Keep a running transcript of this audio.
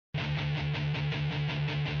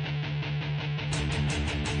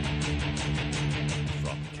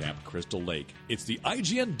Camp Crystal Lake. It's the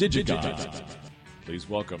IGN Digicon. Please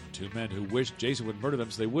welcome two men who wish Jason would murder them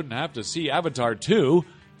so they wouldn't have to see Avatar 2.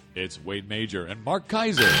 It's Wade Major and Mark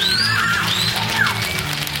Kaiser.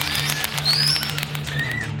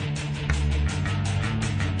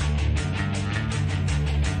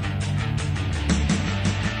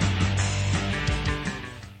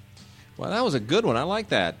 Well, that was a good one. I like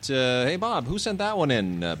that. Hey, Bob, who sent that one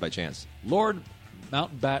in by chance? Lord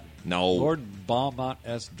Mountain Bat. No. Lord Beaumont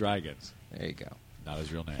S. Dragons. There you go. Not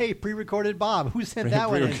his real name. Hey, pre-recorded Bob. Who sent that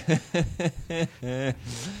one in?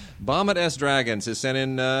 Bombit S. Dragons has sent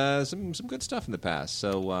in some good stuff in the past.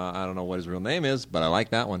 So I don't know what his real name is, but I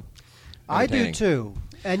like that one. I do, too.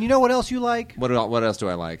 And you know what else you like? What else do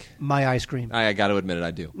I like? My ice cream. I got to admit it,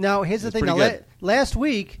 I do. Now, here's the It's thing. pretty Now, good. last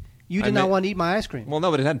week, you did not want to eat my ice cream. Well,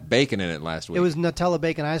 no, but it had bacon in it last week. It was Nutella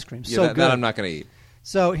bacon ice cream. Yeah, So that, good. that I'm not going to eat.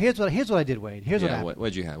 So here's what I did, Wade. Here's what happened.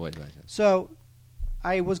 What'd you have? What did I have? So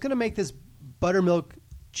I was going to make this buttermilk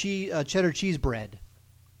cheddar cheese bread,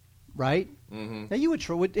 right? Mm-hmm. Now you would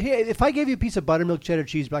try. If I gave you a piece of buttermilk cheddar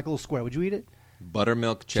cheese, like a little square, would you eat it?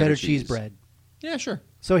 Buttermilk cheddar cheese bread. Yeah, sure.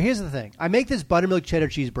 So here's the thing. I make this buttermilk cheddar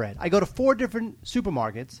cheese bread. I go to 4 different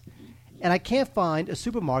supermarkets, and I can't find a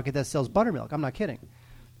supermarket that sells buttermilk. I'm not kidding.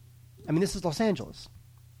 I mean, this is Los Angeles.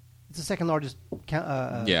 It's the second largest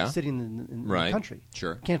city in the country.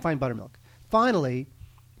 Sure. Can't find buttermilk. Finally,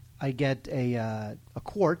 I get a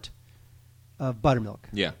quart of buttermilk.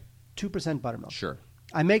 Yeah. 2% buttermilk. Sure.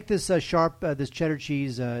 I make this this cheddar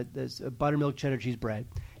cheese, this buttermilk cheddar cheese bread.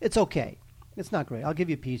 It's okay. It's not great. I'll give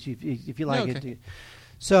you a piece if you like it.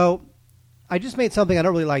 So I just made something I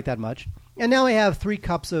don't really like that much. And now I have 3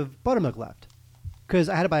 cups of buttermilk left because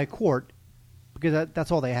I had to buy a quart because that's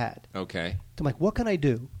all they had. Okay. So I'm like, what can I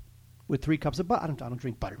do with 3 cups of butter? I don't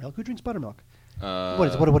drink buttermilk. Who drinks buttermilk? What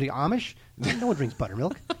are you, Amish? No one drinks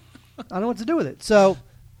buttermilk. I don't know what to do with it. So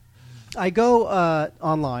I go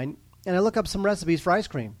online and I look up some recipes for ice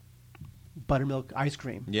cream. Buttermilk ice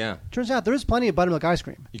cream. Yeah. Turns out there is plenty of buttermilk ice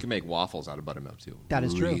cream. You can make waffles out of buttermilk, too. That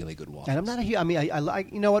is true. Really good waffles. And I'm not a huge, I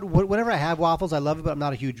like, you know what, whenever I have waffles, I love it, but I'm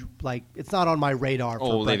not a huge, it's not on my radar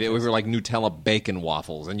for breakfast. They were like Nutella bacon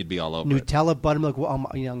waffles, and you'd be all over Nutella buttermilk, I'm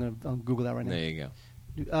going to Google that right now. There you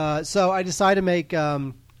go. So I decide to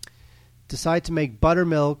make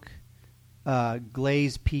buttermilk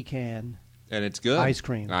glazed pecan And it's good. ice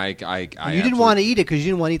cream. You didn't want to eat it because you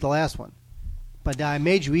didn't want to eat the last one. But I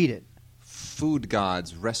made you eat it. Food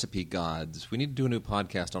gods, recipe gods. We need to do a new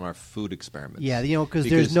podcast on our food experiments. Yeah, because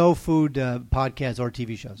there's no food podcasts or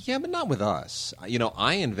TV shows. Yeah, but not with us.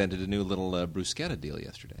 I invented a new little bruschetta deal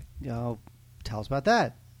yesterday. Tell us about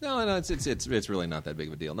that. No, it's really not that big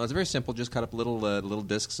of a deal. No, it's very simple. Just cut up little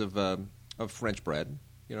discs of French bread,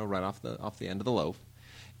 right off the end of the loaf,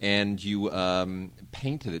 and you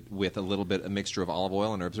painted it with a mixture of olive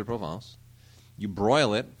oil and herbes de Provence. You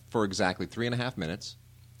broil it for exactly 3.5 minutes.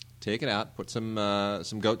 Take it out, put some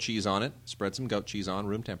goat cheese on it, spread some goat cheese on,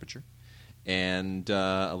 room temperature, and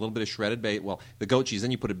a little bit of shredded bacon. Well, the goat cheese,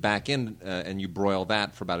 then you put it back in and you broil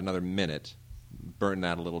that for about another minute. Burn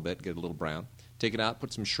that a little bit, get it a little brown. Take it out,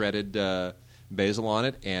 put some shredded basil on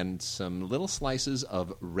it, and some little slices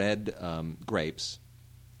of red grapes,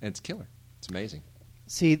 and it's killer. It's amazing.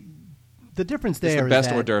 See, the difference there is it's the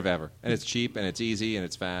best hors d'oeuvre ever, and it's cheap, and it's easy, and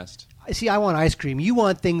it's fast. See, I want ice cream. You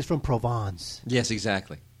want things from Provence. Yes,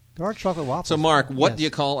 exactly. There are chocolate waffles. So, Mark, what do you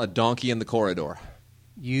call a donkey in the corridor?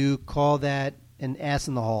 You call that an ass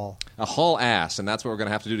in the hall. A hall ass, and that's what we're going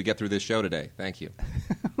to have to do to get through this show today. Thank you.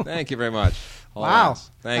 Thank you very much. Hall wow.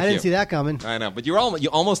 Ass. Thank I didn't see that coming. I know, but you're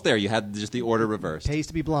almost there. You had just the order reversed. Pays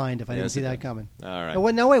to be blind if I didn't see that coming. All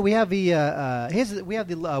right. No, wait. We have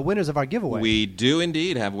the winners of our giveaway. We do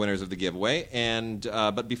indeed have winners of the giveaway, and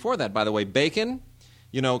but before that, by the way, bacon.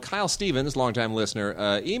 Kyle Stevens, longtime listener,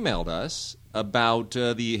 emailed us about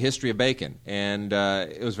the history of bacon, and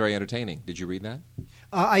it was very entertaining. Did you read that?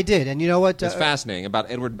 I did, and you know what? It's fascinating about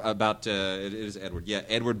Edward. It is Edward. Yeah,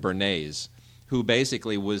 Edward Bernays, who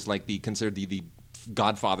basically was considered the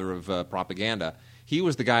godfather of propaganda. He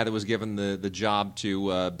was the guy that was given the job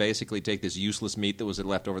to basically take this useless meat that was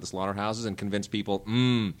left over at the slaughterhouses and convince people,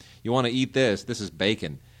 you want to eat this? This is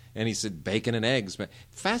bacon. And he said bacon and eggs.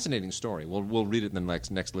 Fascinating story. We'll read it in the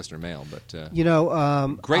next listener mail. But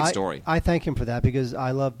great story. I thank him for that because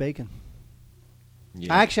I love bacon.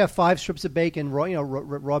 Yeah. I actually have 5 strips of bacon,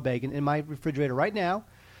 raw bacon, in my refrigerator right now.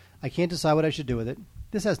 I can't decide what I should do with it.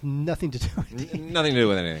 This has nothing to do with anything. Nothing to do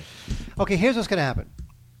with anything. Okay, here's what's going to happen.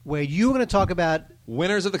 Where you're going to talk about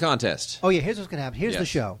winners of the contest. Oh yeah, here's what's going to happen. Here's the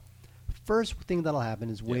show. First thing that'll happen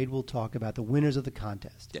is Wade will talk about the winners of the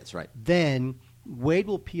contest. That's right. Then Wade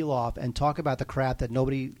will peel off and talk about the crap that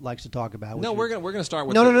nobody likes to talk about. No, we're gonna start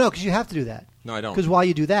with no, because you have to do that. No, I don't. Because while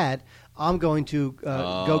you do that, I'm going to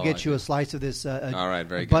go get you a slice of this all right,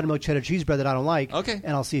 very good. buttermilk cheddar cheese bread that I don't like. Okay.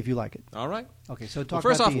 And I'll see if you like it. All right. Okay, so Well,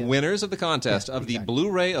 first about off, winners of the contest of the exactly.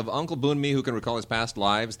 Blu-ray of Uncle Boone Me, Who Can Recall His Past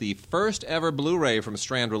Lives, the first ever Blu-ray from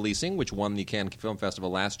Strand Releasing, which won the Cannes Film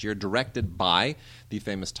Festival last year, directed by the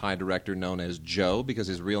famous Thai director known as Joe, because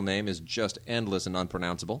his real name is just endless and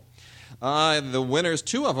unpronounceable. The winners,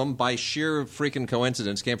 two of them, by sheer freaking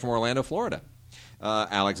coincidence, came from Orlando, Florida.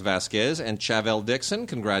 Alex Vasquez and Chavelle Dixon,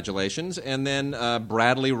 congratulations. And then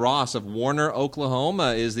Bradley Ross of Warner,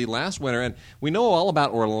 Oklahoma is the last winner. And we know all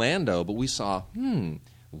about Orlando, but we saw,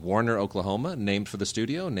 Warner, Oklahoma, named for the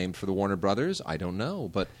studio, named for the Warner Brothers. I don't know.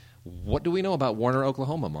 But what do we know about Warner,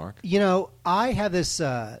 Oklahoma, Mark? You know, I have this,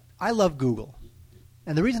 I love Google.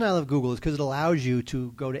 And the reason I love Google is because it allows you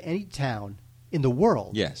to go to any town in the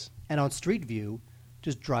world. Yes. And on Street View,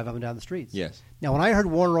 just drive up and down the streets. Yes. Now, when I heard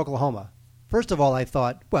Warner, Oklahoma, first of all, I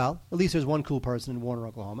thought, well, at least there's one cool person in Warner,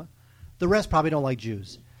 Oklahoma. The rest probably don't like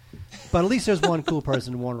Jews. But at least there's one cool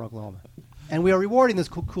person in Warner, Oklahoma. And we are rewarding this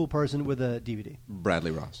cool person with a DVD.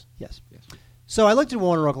 Bradley Ross. Yes. So I looked at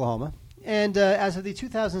Warner, Oklahoma, and as of the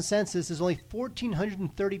 2000 census, there's only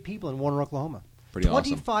 1,430 people in Warner, Oklahoma. Pretty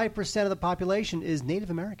awesome. 25% of the population is Native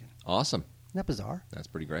American. Awesome. Isn't that bizarre? That's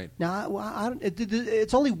pretty great. Now,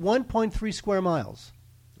 it's only 1.3 square miles.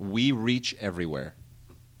 We reach everywhere.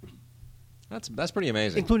 That's pretty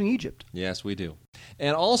amazing. Including Egypt. Yes, we do.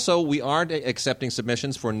 And also, we are accepting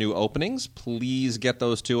submissions for new openings. Please get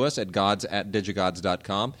those to us at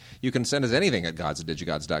gods@digigods.com. You can send us anything at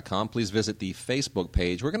gods@digigods.com. Please visit the Facebook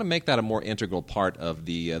page. We're going to make that a more integral part of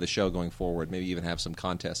the show going forward. Maybe even have some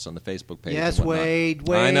contests on the Facebook page. Yes, Wade.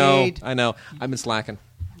 I know. I've been slacking.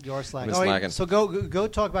 You're slacking. I've been slacking. So go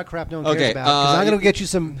talk about crap no one cares Okay, about. Because I'm going to get you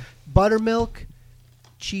some buttermilk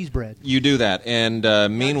cheese bread. You do that. And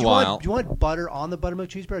meanwhile... Do you want butter on the buttermilk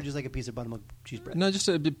cheese bread or just like a piece of buttermilk cheese bread? No, just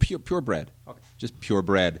pure bread. Okay. Just pure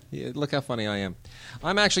bread. Yeah, look how funny I am.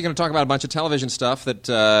 I'm actually going to talk about a bunch of television stuff that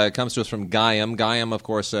comes to us from Gaiam. Gaiam, of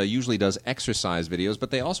course, usually does exercise videos,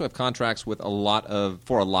 but they also have contracts with a lot of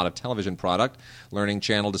television product, Learning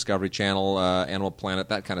Channel, Discovery Channel, Animal Planet,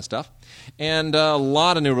 that kind of stuff. And a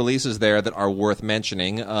lot of new releases there that are worth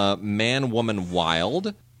mentioning. Man, Woman,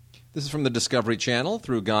 Wild. This is from the Discovery Channel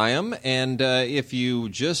through Gaiam, and if you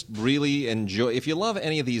just really enjoy, if you love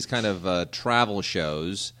any of these kind of travel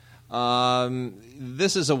shows,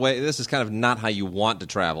 this is kind of not how you want to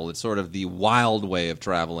travel. It's sort of the wild way of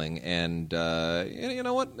traveling, and you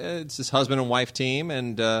know what? It's this husband and wife team,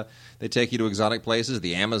 and they take you to exotic places: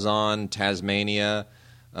 the Amazon, Tasmania,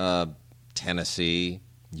 Tennessee,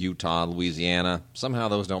 Utah, Louisiana. Somehow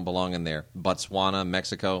those don't belong in there. Botswana,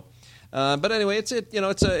 Mexico. But anyway, it's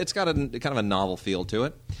got a kind of a novel feel to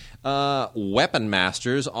it. Weapon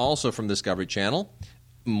Masters, also from Discovery Channel.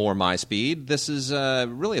 More my speed. This is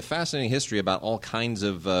really a fascinating history about all kinds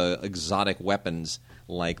of exotic weapons,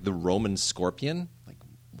 like the Roman scorpion. Like,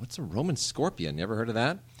 what's a Roman scorpion? You ever heard of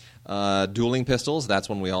that? Dueling pistols. That's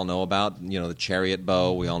one we all know about. You know, the chariot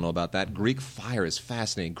bow. We all know about that. Greek fire is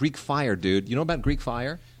fascinating. Greek fire, dude. You know about Greek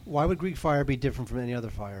fire? Why would Greek fire be different from any other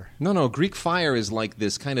fire? No. Greek fire is like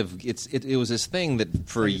this kind of. It was this thing that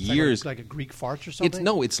for years, like a Greek farce or something.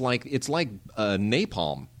 It's like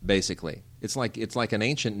napalm basically. It's like an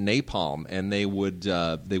ancient napalm, and they would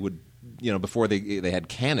before they had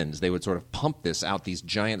cannons, they would sort of pump this out these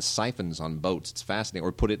giant siphons on boats. It's fascinating,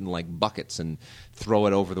 or put it in like buckets and throw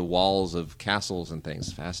it over the walls of castles and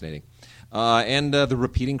things. Fascinating. And the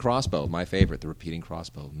repeating crossbow, my favorite, the repeating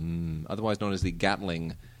crossbow, otherwise known as the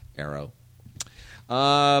Gatling arrow.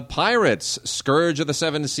 Pirates, Scourge of the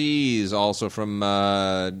Seven Seas, also from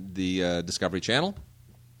the Discovery Channel.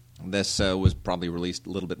 This was probably released a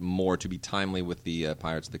little bit more to be timely with the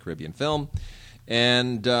Pirates of the Caribbean film.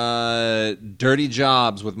 And Dirty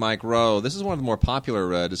Jobs with Mike Rowe. This is one of the more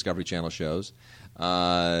popular Discovery Channel shows.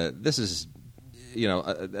 This is,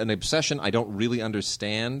 an obsession I don't really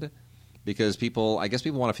understand. Because I guess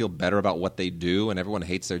people want to feel better about what they do, and everyone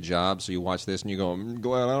hates their job. So you watch this and you go,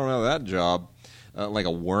 "Glad I don't have that job." Like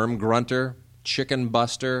a worm grunter, chicken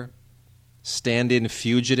buster, stand-in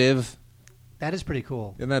fugitive. That is pretty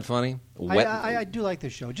cool. Isn't that funny? I do like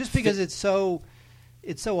this show, just because it's so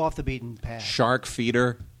off the beaten path. Shark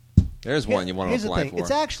feeder. There's one you want to apply for.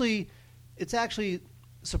 It's actually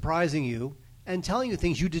surprising you and telling you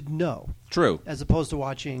things you didn't know. True. As opposed to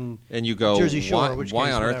watching and you go, Jersey Shore.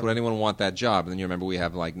 Why on earth would anyone want that job? And then you remember we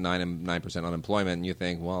have like 9% unemployment, and you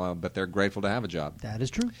think, well, I bet they're grateful to have a job. That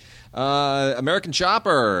is true. American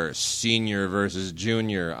Chopper, Senior versus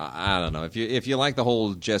Junior. I don't know. If you like the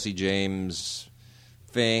whole Jesse James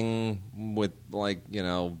thing with, like, you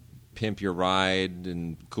know, Pimp Your Ride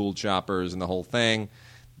and Cool Choppers and the whole thing,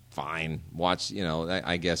 fine. Watch, you know,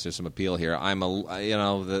 I guess there's some appeal here.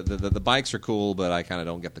 The bikes are cool, but I kind of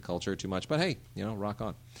don't get the culture too much. But hey, you know, rock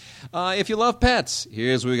on. If you love pets,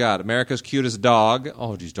 here's what we got. America's Cutest Dog.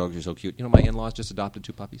 Oh, these dogs are so cute. You know, my in-laws just adopted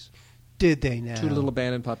 2 puppies. Did they now? 2 little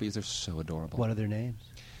abandoned puppies. They're so adorable. What are their names?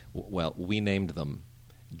 Well, we named them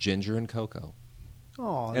Ginger and Coco.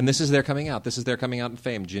 Oh, And this is their coming out. This is their coming out in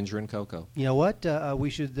fame, Ginger and Coco. you know what? We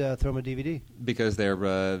should throw them a DVD. Because they're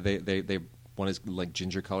they one is like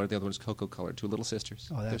ginger colored, the other one is cocoa colored. 2 little sisters.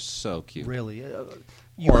 Oh, they're so cute. Really?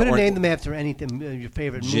 You could have named them after anything. Your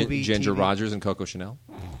favorite movie, Ginger TV. Rogers and Coco Chanel.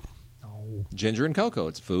 No. Ginger and Coco.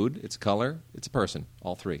 It's food. It's color. It's a person.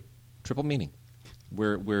 All 3. Triple meaning.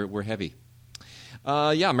 We're heavy.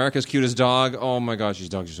 Yeah, America's Cutest Dog. Oh my gosh, these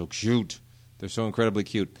dogs are so cute. They're so incredibly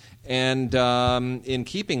cute. And in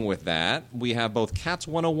keeping with that, we have both Cats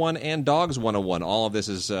 101 and Dogs 101. All of this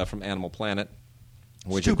is from Animal Planet.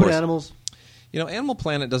 Which, Stupid of course, animals. You know, Animal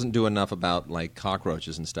Planet doesn't do enough about, like,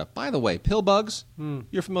 cockroaches and stuff. By the way, pill bugs.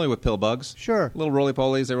 You're familiar with pill bugs. Sure. Little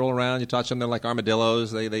roly-polies. They roll around. You touch them. They're like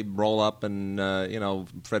armadillos. They roll up and, you know,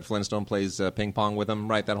 Fred Flintstone plays ping pong with them.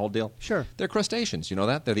 Right, that whole deal? Sure. They're crustaceans. You know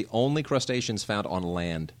that? They're the only crustaceans found on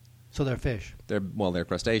land. So they're fish. They're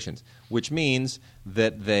crustaceans, which means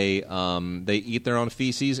that they eat their own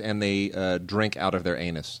feces and they drink out of their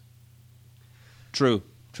anus. True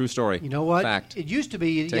story. You know what? Fact. It used to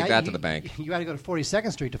be. Take that to the bank. You got to go to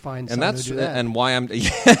 42nd Street to find And someone that's who do that. and why I'm.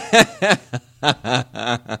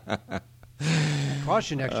 Cost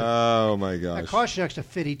you an extra. Oh my That gosh. cost you an extra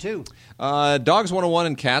 52. Dogs 101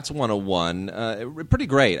 and Cats 101. Pretty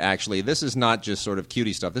great, actually. This is not just sort of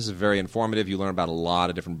cutie stuff. This is very informative. You learn about a lot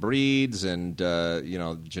of different breeds and, you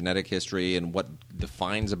know, genetic history and what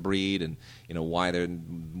defines a breed and, you know, why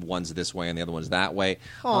one's this way and the other one's that way.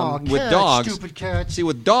 Oh, with cats, dogs, stupid cats. See,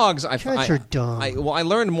 with dogs, Cats are dumb. I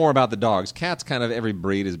learned more about the dogs. Cats, kind of every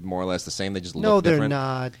breed is more or less the same. They just No, look different. they're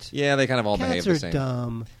not. Yeah, they kind of all behave Cats the are same.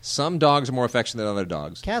 dumb. Some dogs are more affectionate than other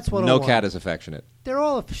dogs. Cats No 101. cat is affectionate. They're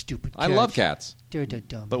all stupid cats. I love cats. They're the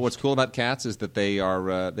dumb. But what's cool about cats is that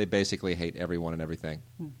they basically hate everyone and everything.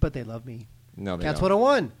 But they love me. No, they Cats don't.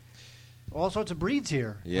 101. All sorts of breeds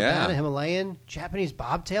here. Yeah. Banana, Himalayan, Japanese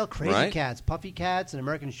bobtail, crazy Right. cats, puffy cats, and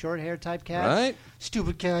American short-hair type cats. Right.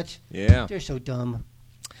 Stupid cats. Yeah. They're so dumb.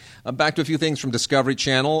 Back to a few things from Discovery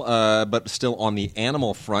Channel, but still on the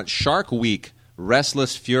animal front. Shark Week,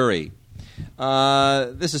 Restless Fury.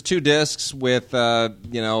 This is 2 discs with, a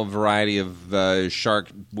variety of Shark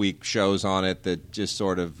Week shows on it that just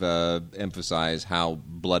sort of emphasize how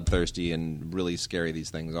bloodthirsty and really scary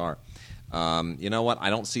these things are. You know what? I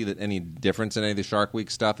don't see that any difference in any of the Shark Week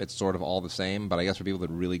stuff. It's sort of all the same, but I guess for people that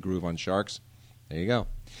really groove on sharks, there you go.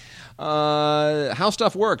 How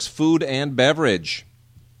Stuff Works, food and beverage.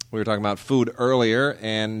 We were talking about food earlier,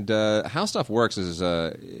 and How Stuff Works is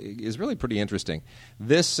really pretty interesting.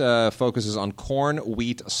 This focuses on corn,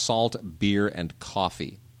 wheat, salt, beer, and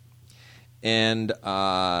coffee. And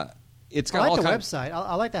it's got I all like the kinds. website.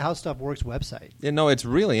 I like the How Stuff Works website. No, it's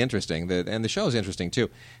really interesting, and the show is interesting too.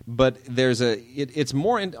 But it's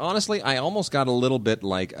more. Honestly, I almost got a little bit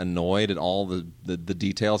like annoyed at all the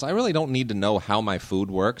details. I really don't need to know how my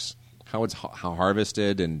food works, how it's how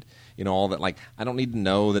harvested, and all that. Like, I don't need to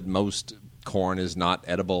know that most corn is not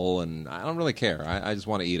edible, and I don't really care. I just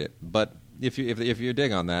want to eat it. But if you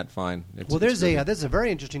dig on that, fine. There's a very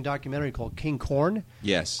interesting documentary called King Corn.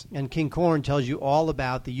 Yes. And King Corn tells you all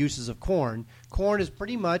about the uses of corn. Corn is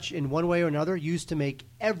pretty much, in one way or another, used to make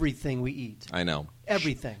everything we eat. I know.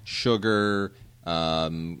 Everything. Sugar,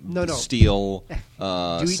 No. steel, Do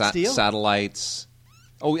you eat steel? satellites.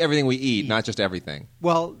 Oh, everything we eat, not just everything.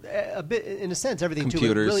 Well, a bit in a sense, everything too.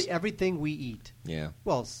 Computers. But really, everything we eat. Yeah.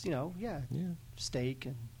 Well, steak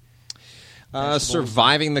and vegetables.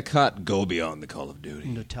 Surviving the Cut, go beyond the Call of Duty.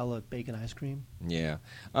 Nutella bacon ice cream. Yeah.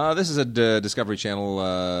 This is a Discovery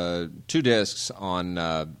Channel, 2 discs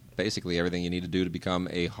on basically everything you need to do to become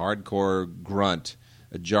a hardcore grunt,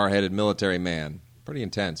 a jar-headed military man. Pretty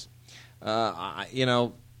intense.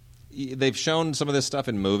 They've shown some of this stuff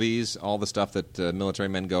in movies, all the stuff that military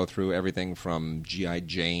men go through, everything from G.I.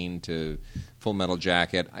 Jane to Full Metal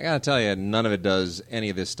Jacket. I got to tell you, none of it does any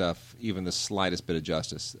of this stuff even the slightest bit of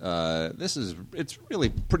justice. It's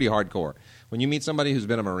really pretty hardcore. When you meet somebody who's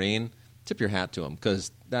been a Marine, tip your hat to them,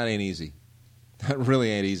 because that ain't easy. That really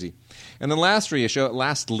ain't easy. And then lastly, a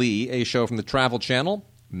show from the Travel Channel,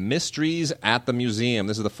 Mysteries at the Museum.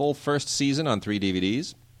 This is the full first season on 3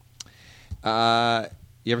 DVDs.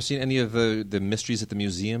 You ever seen any of the Mysteries at the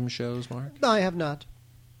Museum shows, Mark? No, I have not.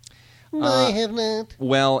 I have not.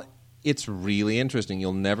 Well, It's really interesting.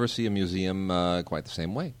 You'll never see a museum quite the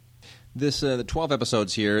same way. The 12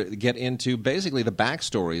 episodes here get into basically the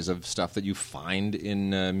backstories of stuff that you find in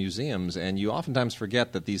museums, and you oftentimes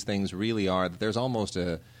forget that these things really are, that there's almost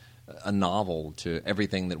a novel to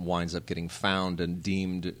everything that winds up getting found and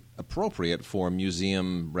deemed appropriate for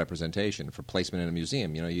museum representation, for placement in a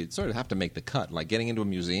museum. You know, you sort of have to make the cut. Like getting into a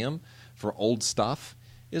museum for old stuff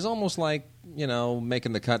is almost like, you know,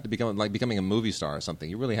 making the cut to becoming a movie star or something.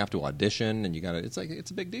 You really have to audition, and it's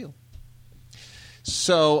a big deal.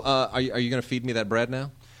 So, are you going to feed me that bread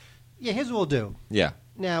now? Yeah, here's what we'll do. Yeah.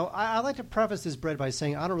 Now, I like to preface this bread by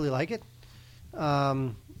saying I don't really like it.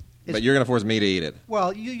 But you're going to force me to eat it.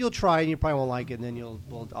 Well, you'll try, and you probably won't like it, and then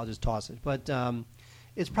I'll just toss it. But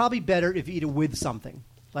it's probably better if you eat it with something,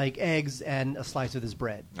 like eggs and a slice of this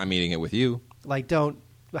bread. I'm eating it with you. Like, don't...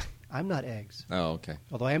 I'm not eggs. Oh, okay.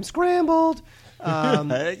 Although I am scrambled.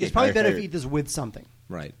 It's probably better if you eat this with something.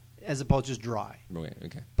 Right. As opposed to just dry.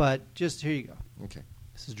 Okay. But just, here you go. Okay.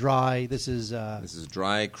 This is dry. This is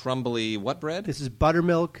dry, crumbly, what bread? This is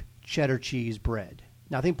buttermilk cheddar cheese bread.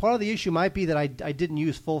 Now, I think part of the issue might be that I didn't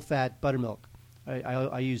use full-fat buttermilk.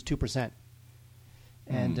 I used 2%.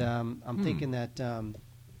 And I'm thinking that...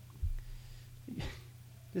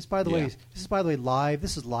 This, by the way, live.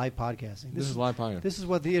 This is live podcasting. This is live podcasting. This is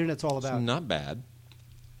what the Internet's all about. It's not bad.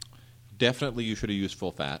 Definitely you should have used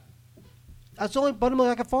full fat. That's the only buttermilk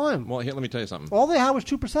I could find. Well, here, let me tell you something. All they had was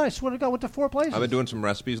 2%. I swear to God, went to 4 places. I've been doing some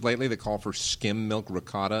recipes lately that call for skim milk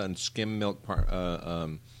ricotta and skim milk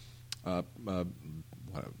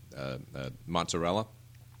mozzarella.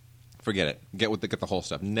 Forget it. Get the whole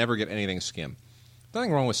stuff. Never get anything skim.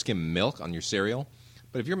 Nothing wrong with skim milk on your cereal,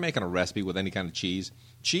 but if you're making a recipe with any kind of cheese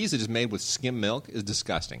that is made with skim milk is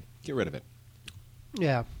disgusting. Get rid of it.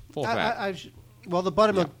 Yeah. Full fat. Well, the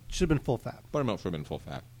buttermilk should have been full fat. Buttermilk should have been full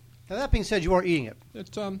fat. Now, that being said, you are eating it.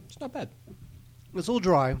 It's not bad. It's a little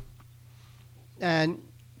dry. And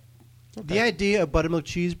the idea of buttermilk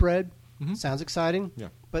cheese bread sounds exciting. Yeah.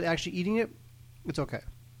 But actually eating it, it's okay.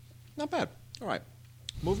 Not bad. All right.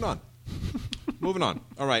 Moving on. Moving on.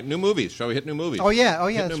 All right. New movies. Shall we hit new movies? Oh, yeah.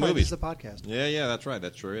 Hit That's new right. movies. This is a podcast. Yeah. That's right.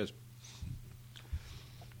 That sure is.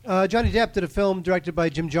 Johnny Depp did a film directed by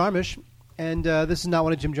Jim Jarmusch, and this is not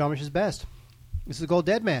one of Jim Jarmusch's best. This is called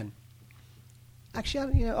Dead Man.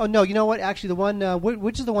 Actually, you know what? Actually, the one,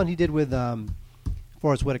 which is the one he did with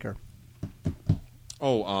Forrest Whitaker?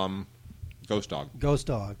 Oh, Ghost Dog. Ghost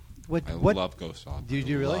Dog. I love Ghost Dog. Do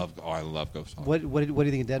you really? I love Ghost Dog. What do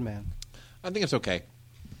you think of Dead Man? I think it's okay.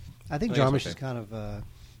 I think Jarmusch is kind of...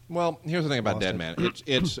 well, here's the thing about Dead Man.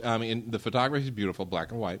 It's the photography is beautiful,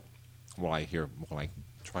 black and white. While I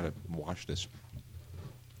try to wash this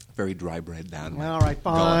very dry bread down. All right,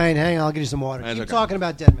 fine. Hang on, I'll get you some water. Keep talking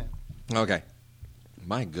about Dead Man. Okay.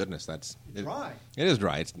 My goodness, that's dry. It is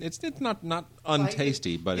dry. It's not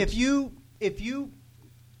untasty, but if you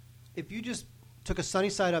just took a sunny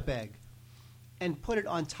side up egg and put it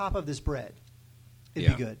on top of this bread,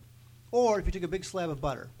 it'd be good. Or if you took a big slab of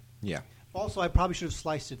butter. Yeah. Also, I probably should have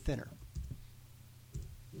sliced it thinner.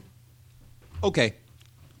 Okay.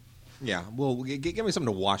 Yeah. Well, give me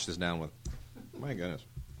something to wash this down with. My goodness.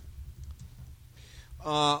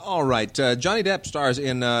 All right. Johnny Depp stars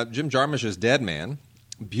in Jim Jarmusch's Dead Man.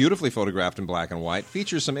 Beautifully photographed in black and white.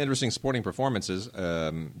 Features some interesting sporting performances.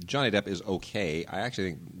 Johnny Depp is okay. I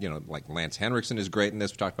actually think, like Lance Henriksen is great in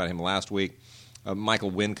this. We talked about him last week.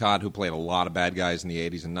 Michael Wincott, who played a lot of bad guys in the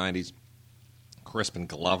 80s and 90s. Crispin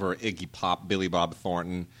Glover, Iggy Pop, Billy Bob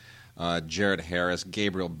Thornton, Jared Harris,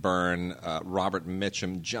 Gabriel Byrne, Robert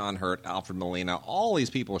Mitchum, John Hurt, Alfred Molina. All these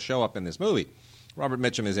people show up in this movie. Robert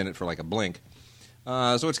Mitchum is in it for like a blink.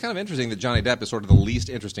 So it's kind of interesting that Johnny Depp is sort of the least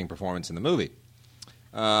interesting performance in the movie.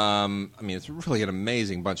 It's really an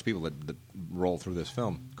amazing bunch of people that roll through this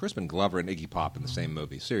film. Crispin Glover and Iggy Pop in the same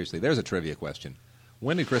movie. Seriously, there's a trivia question.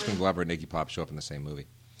 When did Crispin Glover and Iggy Pop show up in the same movie?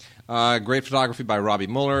 Great photography by Robbie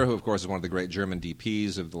Mueller, who, of course, is one of the great German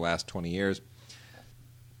DPs of the last 20 years.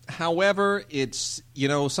 However, it's,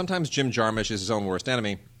 sometimes Jim Jarmusch is his own worst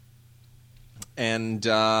enemy. And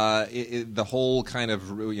the whole kind of,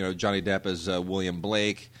 Johnny Depp as William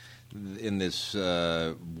Blake in this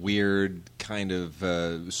weird kind of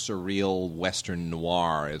surreal Western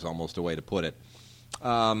noir is almost a way to put it.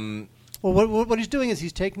 Well, what he's doing is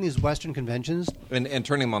he's taking these Western conventions and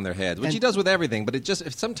turning them on their heads, which he does with everything. But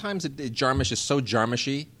sometimes Jarmusch is so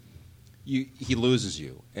Jarmushy, he loses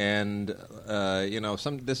you. And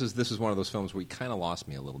this is one of those films where he kind of lost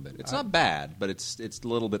me a little bit. It's not bad, but it's a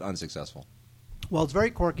little bit unsuccessful. Well, it's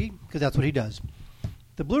very quirky because that's what he does.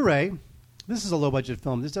 The Blu-ray. This is a low-budget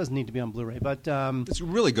film. This doesn't need to be on Blu-ray, but it's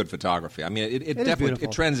really good photography. I mean, it definitely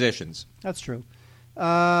transitions. That's true.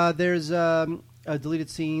 There's deleted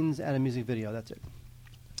scenes and a music video. That's it.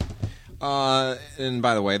 And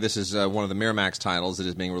by the way, this is one of the Miramax titles that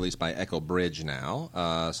is being released by Echo Bridge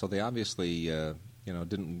now. So they obviously,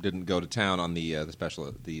 didn't go to town on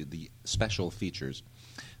the special features.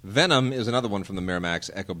 Venom is another one from the Miramax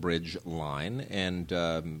Echo Bridge line, and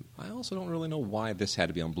I also don't really know why this had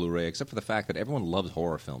to be on Blu-ray, except for the fact that everyone loves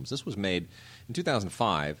horror films. This was made in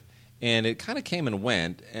 2005, and it kind of came and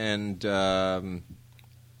went, and I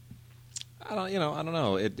don't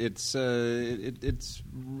know. It's a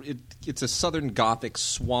Southern Gothic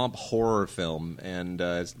swamp horror film, and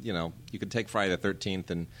you could take Friday the 13th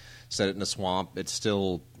and set it in a swamp. It's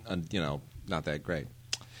still not that great.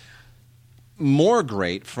 More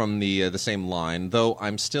great from the same line, though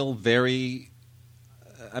I'm still very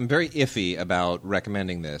iffy about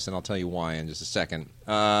recommending this, and I'll tell you why in just a second.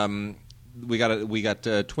 We got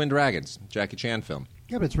Twin Dragons, Jackie Chan film.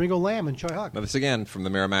 Yeah, but it's Ringo Lam and Choi Hawk. Now, this again from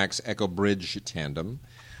the Miramax Echo Bridge tandem.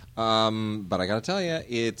 But I got to tell you,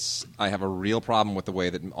 I have a real problem with the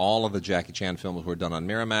way that all of the Jackie Chan films were done on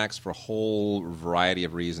Miramax for a whole variety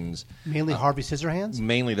of reasons. Mainly Harvey Scissorhands?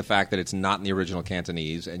 Mainly the fact that it's not in the original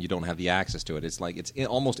Cantonese and you don't have the access to it. It's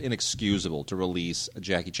almost inexcusable to release a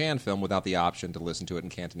Jackie Chan film without the option to listen to it in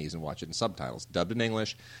Cantonese and watch it in subtitles. Dubbed in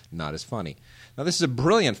English, not as funny. Now, this is a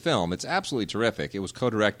brilliant film. It's absolutely terrific. It was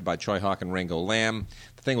co-directed by Choi Hawk and Ringo Lam.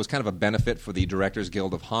 The thing was kind of a benefit for the Directors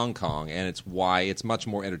Guild of Hong Kong, and it's why it's much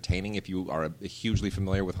more entertaining if you are hugely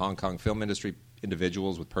familiar with Hong Kong film industry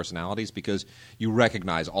individuals with personalities, because you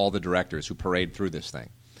recognize all the directors who parade through this thing.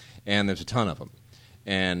 And there's a ton of them.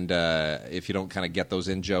 And if you don't kind of get those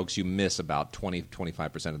in-jokes, you miss about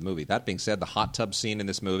 20-25% of the movie. That being said, the hot tub scene in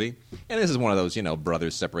this movie, and this is one of those,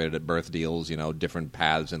 brothers separated at birth deals, different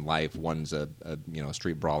paths in life. One's a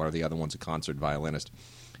street brawler, the other one's a concert violinist.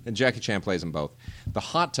 And Jackie Chan plays them both. The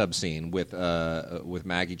hot tub scene with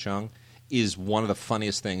Maggie Cheung is one of the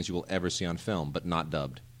funniest things you will ever see on film, but not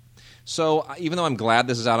dubbed. So even though I'm glad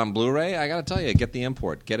this is out on Blu-ray, I got to tell you, get the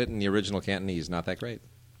import. Get it in the original Cantonese. Not that great.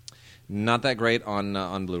 Not that great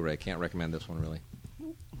on Blu-ray. Can't recommend this one, really.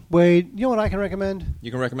 Wade, you know what I can recommend?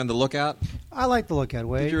 You can recommend The Lookout? I like The Lookout,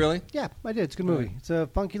 Wade. Did you really? Yeah, I did. It's a good movie. It's a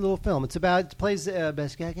funky little film. It plays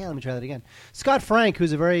best. Let me try that again. Scott Frank,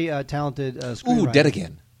 who's a very talented screenwriter. Ooh, Dead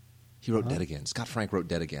Again. He wrote Dead Again. Scott Frank wrote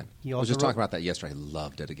Dead Again. I was just talking about that yesterday. I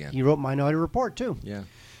love Dead Again. He wrote Minority Report, too. Yeah.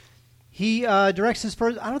 He directs his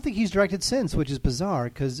first. I don't think he's directed since, which is bizarre,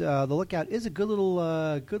 because The Lookout is a good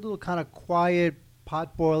little kind of quiet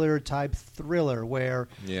potboiler type thriller where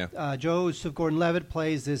Joseph Gordon-Levitt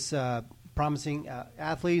plays this promising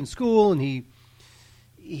athlete in school, and he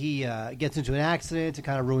gets into an accident. It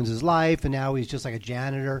kind of ruins his life, and now he's just like a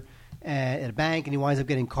janitor at a bank, and he winds up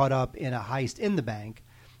getting caught up in a heist in the bank.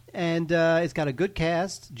 And it's got a good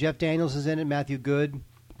cast. Jeff Daniels is in it, Matthew Good,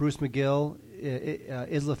 Bruce McGill,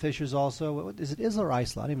 Isla Fisher's also. Is it Isla or Isla? I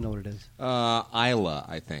don't even know what it is. Isla,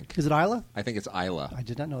 I think. Is it Isla? I think it's Isla. I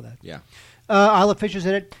did not know that. Yeah. Isla Fisher's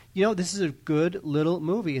in it. This is a good little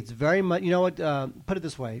movie. It's very much, put it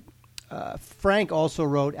this way. Frank also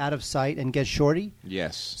wrote Out of Sight and Get Shorty.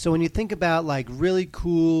 Yes. So when you think about like really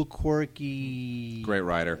cool, quirky, great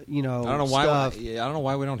writer. I don't know stuff, why. I don't know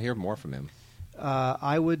why we don't hear more from him.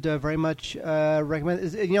 I would very much recommend.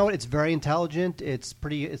 It's very intelligent. It's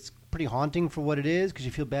pretty haunting for what it is, because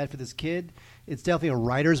you feel bad for this kid. It's definitely a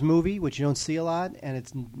writer's movie, which you don't see a lot, and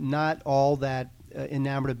it's not all that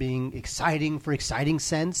enamored of being exciting for exciting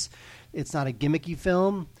sense. It's not a gimmicky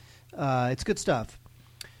film. It's good stuff.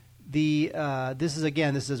 This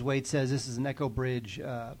is, as Wade says, this is an Echo Bridge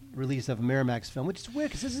release of a Miramax film, which is weird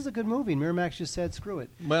because this is a good movie, and Miramax just said screw it.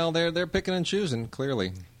 Well, they're picking and choosing,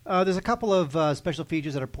 clearly. There's a couple of special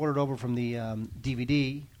features that are ported over from the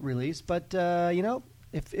DVD release, but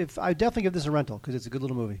if I definitely give this a rental because it's a good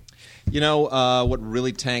little movie. What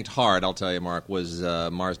really tanked hard, I'll tell you, Mark, was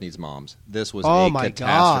Mars Needs Moms. This was oh a my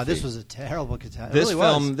catastrophe. God, this was a terrible catastrophe. This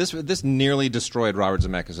film, this nearly destroyed Robert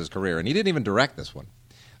Zemeckis' career, and he didn't even direct this one.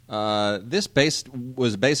 This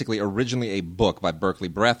was basically originally a book by Berkeley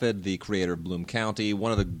Breathed, the creator of Bloom County,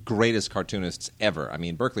 one of the greatest cartoonists ever. I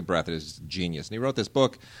mean, Berkeley Breathed is genius. And he wrote this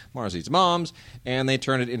book, Mars Needs Moms, and they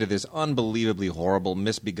turned it into this unbelievably horrible,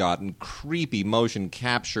 misbegotten, creepy motion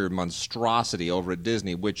capture monstrosity over at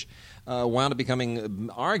Disney, which wound up becoming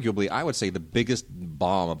arguably, I would say, the biggest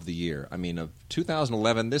bomb of the year. I mean, of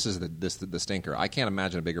 2011, this is the stinker. I can't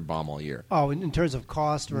imagine a bigger bomb all year. Oh, in terms of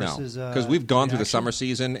cost versus no, because we've gone through the summer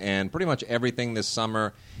season, and pretty much everything this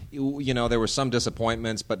summer, there were some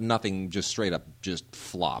disappointments, but nothing just straight up just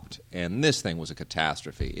flopped. And this thing was a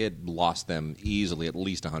catastrophe. It lost them easily at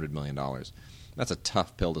least $100 million. That's a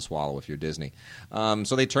tough pill to swallow if you're Disney.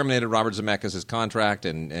 So they terminated Robert Zemeckis' contract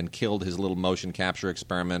and killed his little motion capture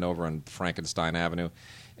experiment over on Frankenstein Avenue.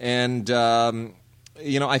 And,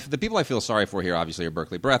 the people I feel sorry for here, obviously, are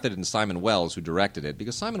Berkeley Breathitt and Simon Wells, who directed it,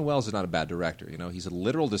 because Simon Wells is not a bad director. He's a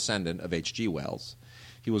literal descendant of H.G. Wells.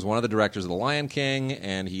 He was one of the directors of The Lion King,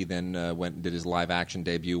 and he then went and did his live-action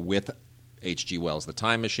debut with H.G. Wells' The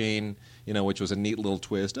Time Machine, which was a neat little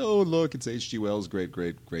twist. Oh, look, it's H.G. Wells'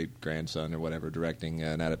 great-great-great-grandson or whatever directing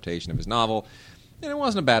an adaptation of his novel. And it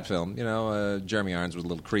wasn't a bad film. Jeremy Irons was a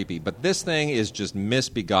little creepy. But this thing is just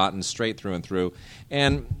misbegotten straight through and through.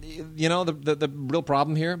 And, the real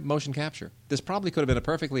problem here, motion capture. This probably could have been a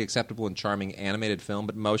perfectly acceptable and charming animated film,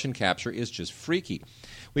 but motion capture is just freaky.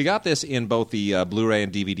 We got this in both the Blu-ray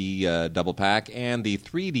and DVD double pack and the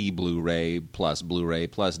 3D Blu-ray plus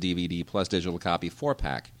DVD plus digital copy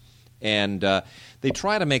 4-pack. And they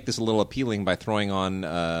try to make this a little appealing by throwing on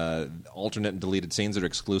alternate and deleted scenes that are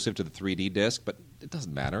exclusive to the 3D disc, but it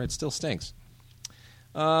doesn't matter. It still stinks.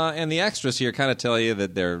 And the extras here kind of tell you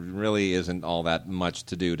that there really isn't all that much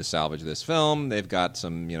to do to salvage this film. They've got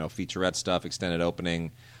some, featurette stuff, extended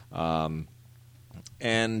opening, and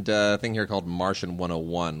a thing here called Martian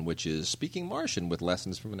 101, which is speaking Martian with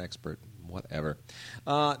lessons from an expert. Whatever.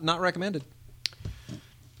 Not recommended.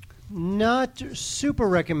 Not super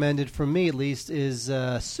recommended for me, at least, is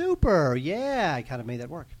Super. Yeah, I kind of made that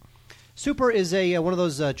work. Super is one of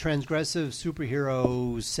those transgressive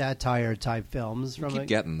superhero satire type films. You keep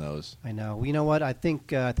getting those. I know. Well, you know what? I think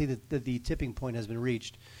that the tipping point has been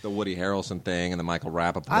reached. The Woody Harrelson thing and the Michael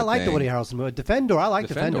Rappaport thing. I like the Woody Harrelson movie. Defender. I like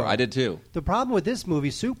Defender. I did too. The problem with this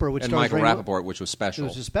movie, Super, which and stars Michael Rappaport, which was special.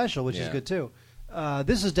 Which is special, which is good too.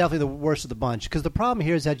 This is definitely the worst of the bunch, because the problem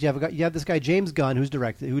here is that you have this guy James Gunn who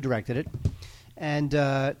directed it, and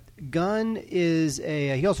Gunn is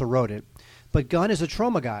he also wrote it, but Gunn is a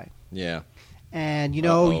Trauma guy. Yeah. And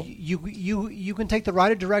you can take the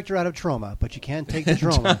writer director out of Trauma, but you can't take the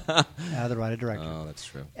Trauma out of the writer director. Oh, that's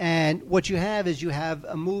true. And what you have is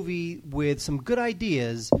a movie with some good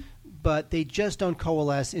ideas, but they just don't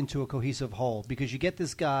coalesce into a cohesive whole, because you get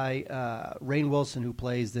this guy Rainn Wilson, who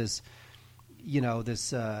plays this.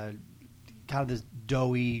 This kind of this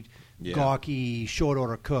doughy, gawky,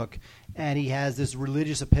 short-order cook, and he has this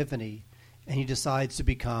religious epiphany, and he decides to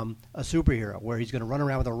become a superhero, where he's going to run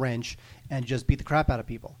around with a wrench and just beat the crap out of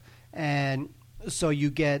people. And so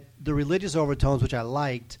you get the religious overtones, which I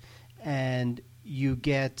liked, and you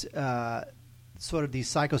get sort of these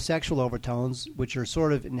psychosexual overtones, which are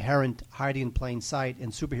sort of inherent, hiding in plain sight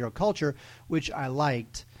in superhero culture, which I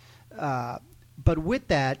liked. But with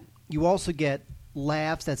that, you also get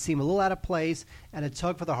laughs that seem a little out of place, and a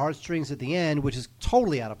tug for the heartstrings at the end, which is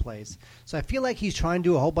totally out of place. So I feel like he's trying to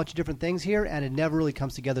do a whole bunch of different things here, and it never really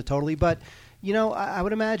comes together totally. But, I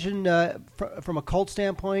would imagine from a cult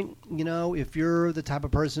standpoint, if you're the type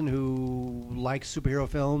of person who likes superhero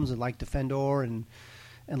films and like Defender and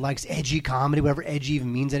likes edgy comedy, whatever edgy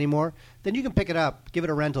even means anymore, then you can pick it up, give it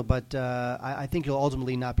a rental, but I think you'll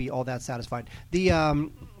ultimately not be all that satisfied. The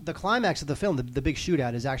climax of the film, the big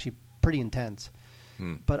shootout, is actually pretty intense.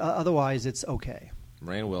 But otherwise, it's okay.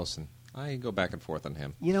 Rainn Wilson. I go back and forth on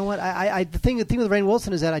him. You know what? The thing with Rainn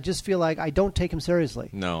Wilson is that I just feel like I don't take him seriously.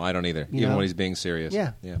 No, I don't either, even when he's being serious.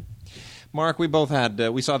 Yeah. Mark, we both had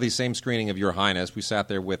we saw the same screening of Your Highness. We sat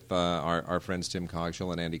there with our friends Tim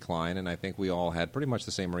Cogshall and Andy Klein, and I think we all had pretty much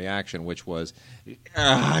the same reaction, which was,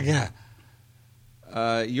 Your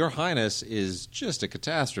Highness is just a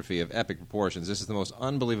catastrophe of epic proportions. This is the most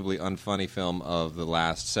unbelievably unfunny film of the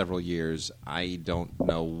last several years. I don't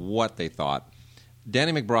know what they thought.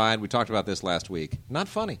 Danny McBride, we talked about this last week. Not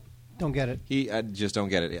funny. Don't get it. I just don't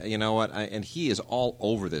get it. You know what? And he is all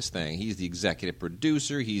over this thing. He's the executive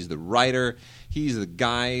producer. He's the writer. He's the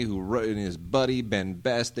guy who wrote, and his buddy Ben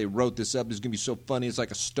Best, they wrote this up. It's going to be so funny. It's like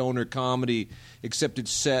a stoner comedy, except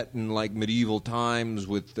it's set in like medieval times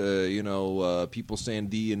with people saying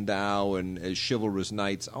thee and thou and chivalrous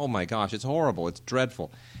knights. Oh my gosh, it's horrible. It's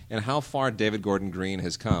dreadful. And how far David Gordon Green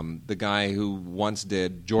has come, the guy who once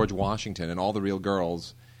did George Washington and All the Real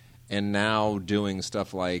Girls, and now doing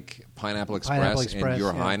stuff like Pineapple Express and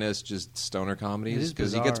Your Highness, just stoner comedies,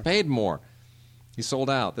 because he gets paid more. He sold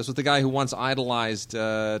out. This was the guy who once idolized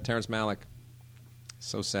Terrence Malick.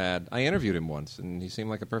 So sad. I interviewed him once, and he seemed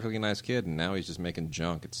like a perfectly nice kid, and now he's just making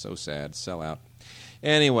junk. It's so sad. Sell out.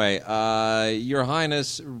 Anyway, Your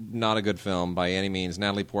Highness, not a good film by any means.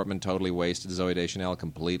 Natalie Portman, totally wasted. Zooey Deschanel,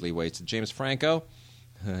 completely wasted. James Franco,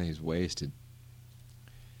 he's wasted.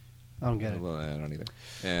 I don't get it. Well, I don't either.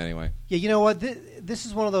 Anyway. Yeah, you know what? This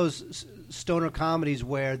is one of those stoner comedies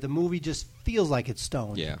where the movie just feels like it's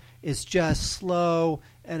stoned. Yeah. It's just slow,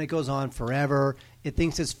 and it goes on forever. It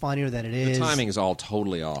thinks it's funnier than it is. The timing is all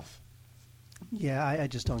totally off. Yeah, I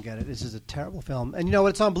just don't get it. This is a terrible film. And you know what?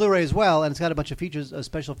 It's on Blu-ray as well, and it's got a bunch of features,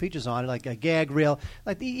 special features on it, like a gag reel.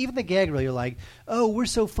 Like even the gag reel, you're like, oh, we're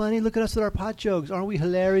so funny. Look at us with our pot jokes. Aren't we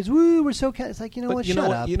hilarious? Woo, we're so... It's like, shut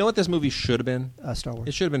up. You know what this movie should have been? Star Wars.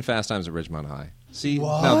 It should have been Fast Times at Ridgemont High. See?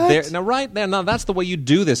 What? Now, that's the way you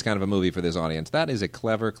do this kind of a movie for this audience. That is a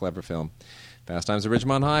clever, clever film. Fast Times at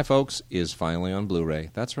Ridgemont High, folks, is finally on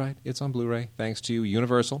Blu-ray. That's right. It's on Blu-ray, thanks to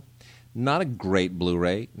Universal. Not a great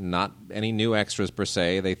Blu-ray, not any new extras per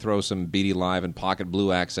se. They throw some BD Live and Pocket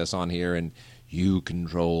Blue access on here, and you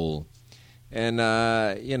control. And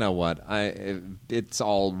you know what? It's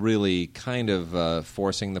all really kind of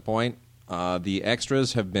forcing the point. The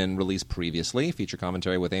extras have been released previously. Feature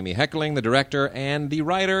commentary with Amy Heckerling, the director, and the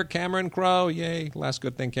writer, Cameron Crowe. Yay, last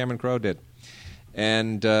good thing Cameron Crowe did.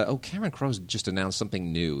 And, Cameron Crowe's just announced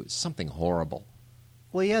something new, something horrible.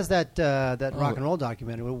 Well, he has that rock and roll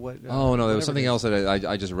documentary. No, there was something else that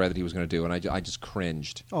I just read that he was going to do, and I just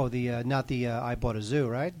cringed. Oh, not the I Bought a Zoo,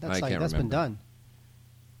 right? That's remember. Been done.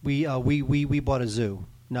 We bought a zoo.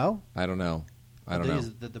 No, I don't know.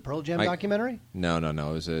 The Pearl Jam documentary? No.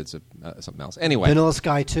 It's something else. Anyway, Vanilla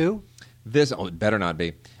Sky 2. It better not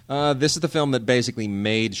be. This is the film that basically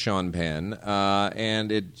made Sean Penn,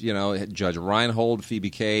 and it Judge Reinhold,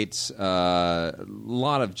 Phoebe Cates, a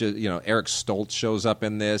lot of Eric Stoltz shows up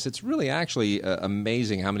in this. It's really actually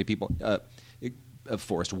amazing how many people.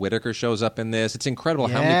 Forrest Whitaker shows up in this. It's incredible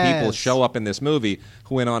how many people show up in this movie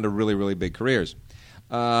who went on to really, really big careers.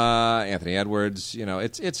 Anthony Edwards,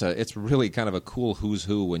 it's really kind of a cool who's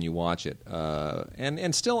who when you watch it,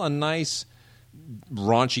 and still a nice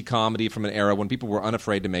raunchy comedy from an era when people were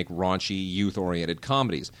unafraid to make raunchy, youth-oriented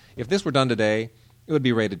comedies. If this were done today, it would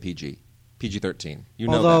be rated PG-13.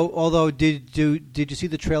 Although, did you see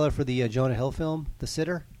the trailer for the Jonah Hill film, The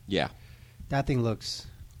Sitter? Yeah, that thing looks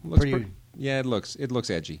pretty. Yeah, it looks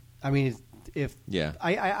edgy. I mean,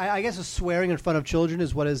 I guess swearing in front of children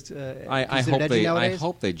is what is considered edgy nowadays. I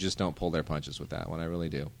hope they just don't pull their punches with that one. I really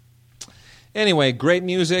do. Anyway, great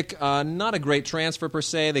music. Not a great transfer per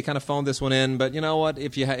se. They kind of phoned this one in, but you know what?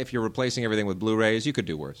 If you're replacing everything with Blu-rays, you could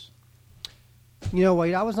do worse. You know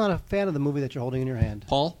what? I was not a fan of the movie that you're holding in your hand.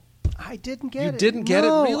 Paul? I didn't get it. You didn't get it,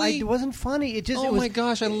 really? It wasn't funny. My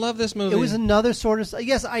gosh, I love this movie. It was another sort of...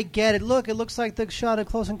 Yes, I get it. Look, it looks like the shot of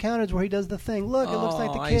Close Encounters where he does the thing. Look, it looks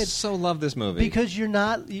like the kid. I so love this movie. Because you're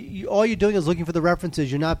not... all you're doing is looking for the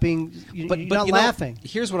references. You're not being... You're not laughing.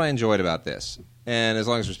 Here's what I enjoyed about this. And as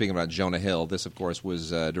long as we're speaking about Jonah Hill, this, of course, was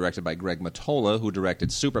directed by Greg Mottola, who directed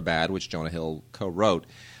Superbad, which Jonah Hill co-wrote.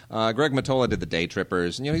 Greg Mottola did The Day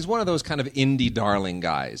Trippers. And, he's one of those kind of indie darling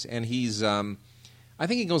guys. And he's... I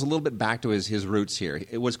think he goes a little bit back to his roots here.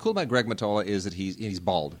 What's cool about Greg Mottola is that he's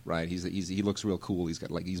bald, right? He looks real cool. He's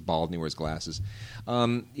bald and he wears glasses.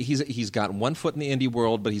 He's got one foot in the indie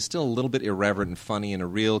world, but he's still a little bit irreverent and funny in a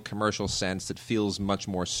real commercial sense that feels much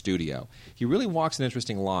more studio. He really walks an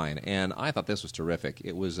interesting line, and I thought this was terrific.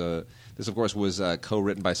 It was this, of course, was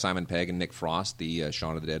co-written by Simon Pegg and Nick Frost, the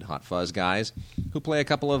Shaun of the Dead Hot Fuzz guys, who play a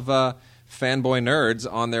couple of fanboy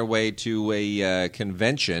nerds on their way to a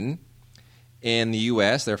convention in the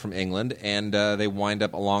U.S. They're from England, and they wind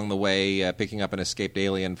up along the way picking up an escaped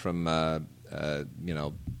alien from,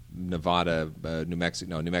 Nevada, New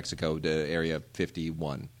Mexico, to Area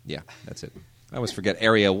 51. Yeah, that's it. I always forget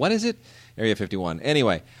Area. What is it? Area 51.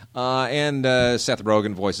 Anyway, and Seth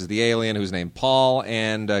Rogen voices the alien, who's named Paul,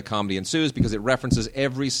 and comedy ensues because it references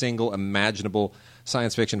every single imaginable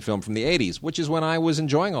science fiction film from the 80s, which is when I was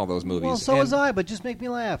enjoying all those movies. Well, so was I, but just make me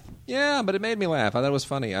laugh. Yeah, but it made me laugh. I thought it was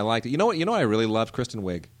funny. I liked it. You know what I really loved? Kristen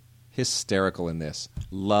Wiig. Hysterical in this.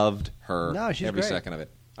 Loved her. No, she's every great. second of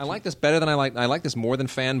it. I like this better than I like this more than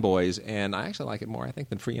Fanboys, and I actually like it more, I think,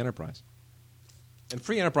 than Free Enterprise. And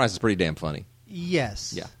Free Enterprise is pretty damn funny.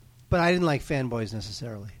 Yes. Yeah. But I didn't like Fanboys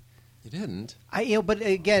necessarily. You didn't? But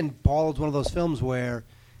again, Paul is one of those films where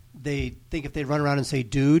they think if they run around and say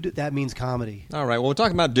dude, that means comedy. All right. Well, we're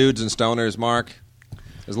talking about dudes and stoners, Mark,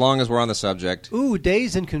 as long as we're on the subject. Ooh,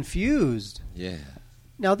 Dazed and Confused. Yeah.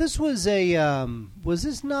 Now, this was was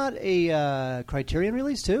this not a Criterion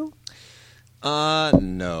release, too?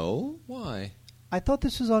 No. Why? I thought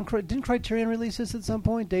this was on... Didn't Criterion release this at some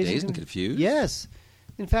point? Dazed and Confused? Yes.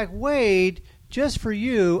 In fact, Wade, just for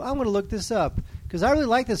you, I'm going to look this up, because I really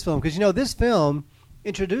like this film, because, this film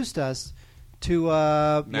introduced us to...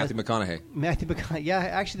 Matthew McConaughey. Matthew McConaughey. Yeah,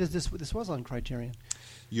 actually, this was on Criterion.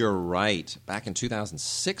 You're right. Back in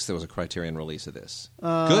 2006, there was a Criterion release of this.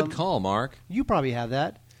 Good call, Mark. You probably have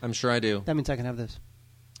that. I'm sure I do. That means I can have this.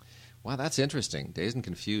 Wow, that's interesting. Dazed and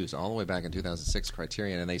Confused, all the way back in 2006,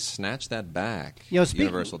 Criterion, and they snatched that back.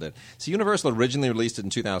 Universal did. So Universal originally released it in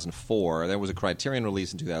 2004. There was a Criterion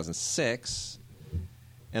release in 2006.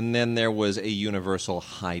 And then there was a Universal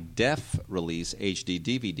high-def release, HD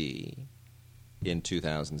DVD, in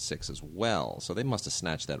 2006 as well. So they must have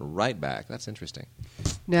snatched that right back. That's interesting.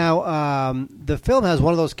 Now, the film has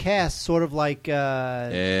one of those casts, sort of like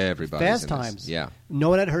Everybody's Fast in Times. This. Yeah. No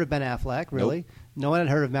one had heard of Ben Affleck, really. Nope. No one had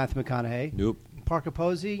heard of Matthew McConaughey. Nope. Parker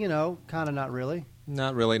Posey, kind of not really.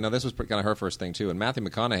 Not really. No, this was kind of her first thing, too. And Matthew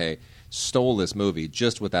McConaughey stole this movie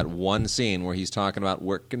just with that one scene where he's talking about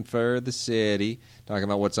working for the city, talking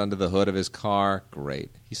about what's under the hood of his car.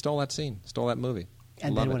 Great. He stole that scene, stole that movie.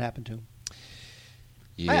 And then what happened to him?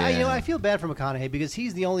 Yeah. I feel bad for McConaughey because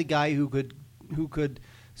he's the only guy who could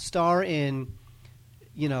star in,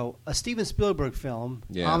 a Steven Spielberg film,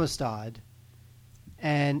 Amistad,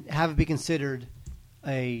 and have it be considered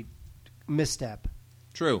a misstep.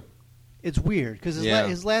 True. It's weird because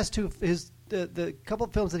his last two, the couple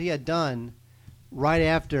of films that he had done right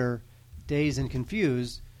after Dazed and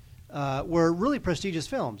Confused were really prestigious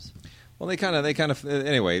films. Well, they kind of.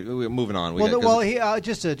 Anyway, we're moving on.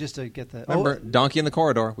 Just to get the remember Donkey in the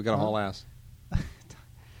Corridor. We got a whole ass.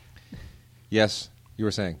 Yes, you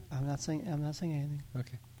were saying. I'm not saying anything.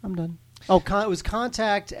 Okay, I'm done. Oh, it was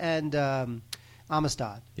Contact and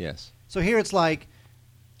Amistad. Yes. So here it's like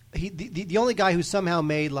the only guy who somehow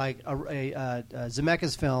made like a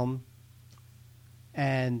Zemeckis film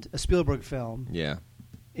and a Spielberg film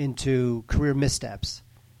into career missteps.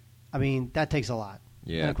 I mean, that takes a lot.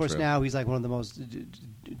 Yeah, and of course true. Now he's like one of the most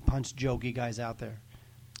punch jokey guys out there.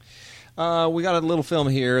 We got a little film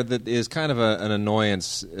here that is kind of an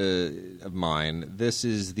annoyance of mine. This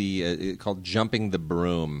is called Jumping the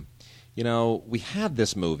Broom. We had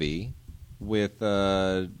this movie with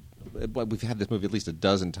we've had this movie at least a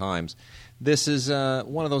dozen times. This is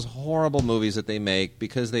one of those horrible movies that they make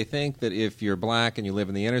because they think that if you're black and you live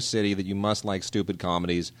in the inner city that you must like stupid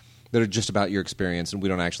comedies that are just about your experience and we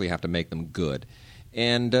don't actually have to make them good.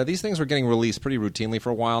 And these things were getting released pretty routinely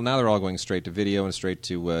for a while. Now they're all going straight to video and straight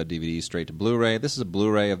to DVD, straight to Blu-ray. This is a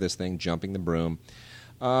Blu-ray of this thing, Jumping the Broom.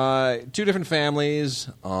 Two different families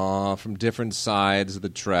from different sides of the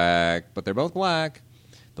track, but they're both black.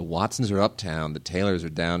 The Watsons are uptown. The Taylors are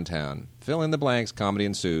downtown. Fill in the blanks. Comedy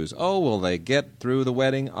ensues. Oh, will they get through the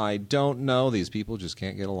wedding? I don't know. These people just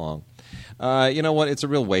can't get along. You know what? It's a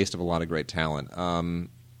real waste of a lot of great talent.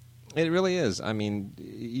 It really is. I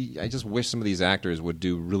mean, I just wish some of these actors would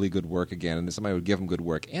do really good work again, and somebody would give them good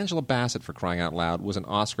work. Angela Bassett, for crying out loud, was an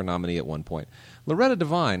Oscar nominee at one point. Loretta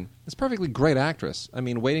Devine is a perfectly great actress. I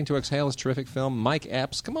mean, Waiting to Exhale is a terrific film. Mike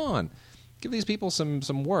Epps, come on. Give these people some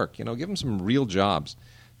work. Give them some real jobs.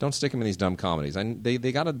 Don't stick them in these dumb comedies.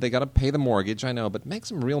 They gotta pay the mortgage, I know, but make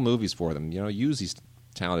some real movies for them. Use these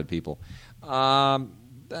talented people.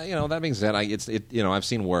 That being said, I've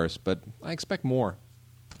seen worse, but I expect more.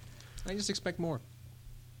 I just expect more.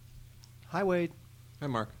 Hi, Wade. Hi,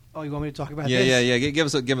 Mark. Oh, you want me to talk about this? Yeah. Give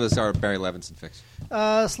us our Barry Levinson fix.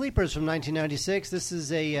 Sleepers from 1996. This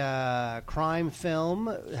is a crime film.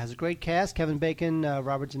 It has a great cast: Kevin Bacon,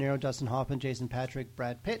 Robert De Niro, Dustin Hoffman, Jason Patric,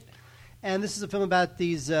 Brad Pitt. And this is a film about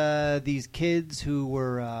these kids who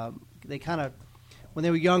were when they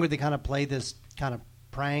were younger, they kind of played this kind of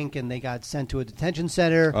prank, and they got sent to a detention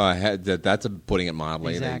center. That's putting it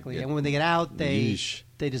mildly. Exactly. And when they get out, they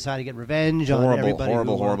decide to get revenge on everybody.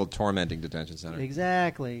 Horrible, tormenting detention center.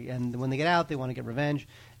 Exactly. And when they get out, they want to get revenge.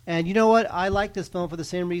 And you know what? I like this film for the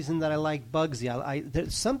same reason that I like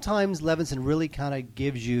Bugsy. Sometimes Levinson really kind of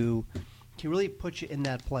he really puts you in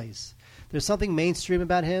that place. There's something mainstream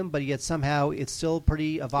about him, but yet somehow it's still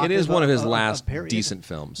pretty evocative. It is one of his last decent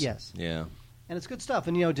films. Yes. Yeah. And it's good stuff.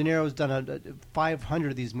 And, De Niro's done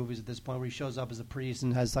 500 of these movies at this point where he shows up as a priest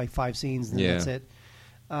and has like 5 scenes and that's it.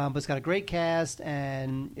 But it's got a great cast,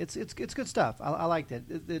 and it's good stuff. I liked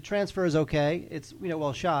it. The transfer is okay. It's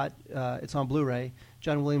well shot. It's on Blu-ray.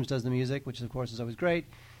 John Williams does the music, which of course is always great.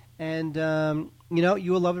 And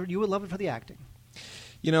you will love it. You will love it for the acting.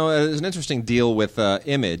 There's an interesting deal with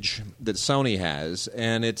Image that Sony has,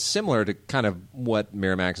 and it's similar to kind of what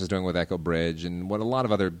Miramax is doing with Echo Bridge and what a lot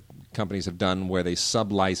of other companies have done where they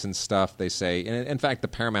sub-license stuff. They say, and in fact, the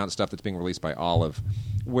Paramount stuff that's being released by Olive,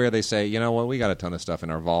 where they say, we got a ton of stuff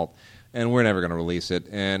in our vault, and we're never going to release it,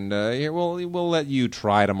 and we'll let you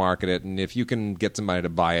try to market it, and if you can get somebody to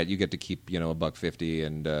buy it, you get to keep $1.50,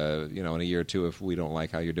 and in a year or two, if we don't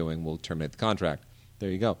like how you're doing, we'll terminate the contract.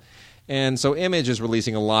 There you go. And so Image is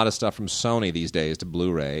releasing a lot of stuff from Sony these days to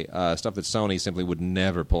Blu-ray, stuff that Sony simply would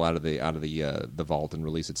never pull out of the vault and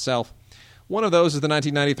release itself. One of those is the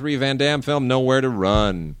 1993 Van Damme film Nowhere to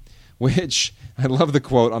Run, which I love the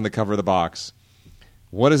quote on the cover of the box.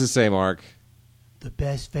 What does it say, Mark? The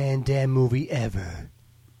best Van Damme movie ever.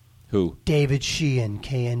 Who? David Sheehan,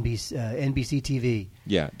 NBC TV.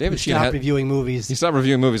 Yeah, David Sheehan stopped reviewing movies. He stopped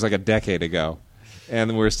reviewing movies like a decade ago,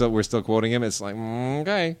 and we're still quoting him. It's like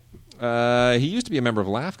okay. He used to be a member of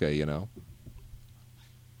LAFCA, you know.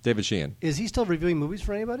 David Sheehan. Is he still reviewing movies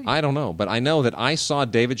for anybody? I don't know, but I know that I saw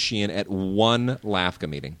David Sheehan at one LAFCA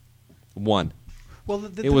meeting. One. Well,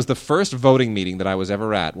 it was the first voting meeting that I was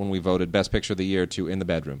ever at when we voted Best Picture of the Year to In the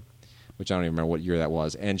Bedroom, which I don't even remember what year that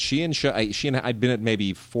was. And Sheehan, I'd been at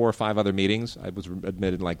maybe 4 or 5 other meetings. I was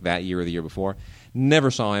admitted like that year or the year before. Never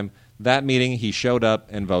saw him. That meeting, he showed up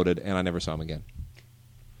and voted, and I never saw him again.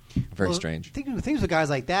 Very strange. The things with guys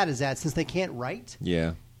like that is that since they can't write,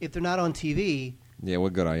 if they're not on TV,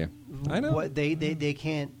 what good are you? I know they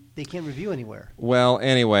can't review anywhere. Well,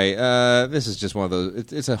 anyway, this is just one of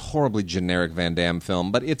those. It's a horribly generic Van Damme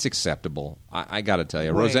film, but it's acceptable. I got to tell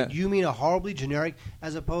you, Wait, you mean a horribly generic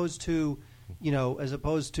as opposed to? Go ahead.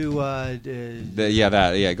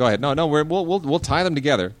 No, we'll tie them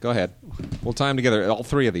together. Go ahead. We'll tie them together. All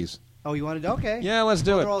 3 of these. Oh, you wanted okay? Yeah, let's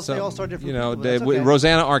do it. They all start different. Okay.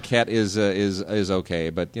 Rosanna Arquette is okay,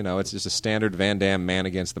 but it's just a standard Van Damme man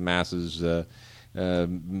against the masses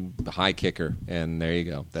high kicker, and there you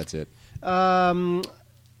go. That's it.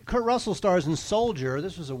 Kurt Russell stars in Soldier.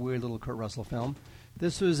 This was a weird little Kurt Russell film.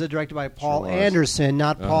 This was directed by Paul Anderson,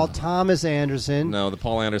 not Paul Thomas Anderson. No, the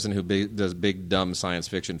Paul Anderson who does big, dumb science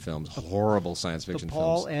fiction films. Horrible science fiction films.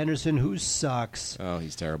 Paul Anderson who sucks. Oh,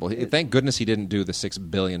 he's terrible. Thank goodness he didn't do The $6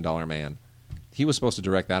 Billion Man. He was supposed to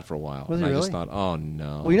direct that for a while. Was he really? I just thought, oh,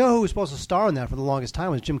 no. Well, you know who was supposed to star in that for the longest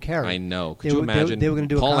time was Jim Carrey. I know. Could you imagine they were going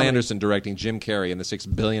to do Paul Anderson directing Jim Carrey in The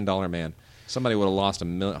 $6 Billion Man? Somebody would have lost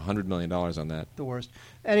 $100 million on that. The worst.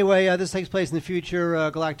 Anyway, this takes place in the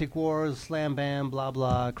future. Galactic Wars, slam bam, blah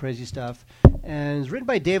blah, crazy stuff, and it's written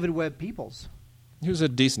by David Webb Peoples. He was a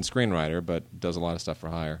decent screenwriter, but does a lot of stuff for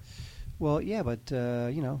hire. Well, yeah, but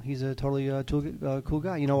he's a totally cool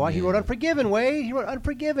guy. You know why? Yeah. He wrote Unforgiven. Wade. He wrote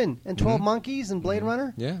Unforgiven and 12 Monkeys and Blade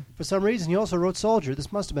Runner. Yeah. For some reason, he also wrote Soldier.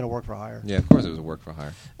 This must have been a work for hire. Yeah, of course it was a work for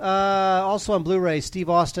hire. Also on Blu-ray,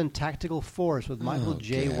 Steve Austin, Tactical Force with Michael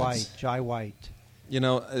Jai White.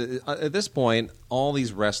 At this point, all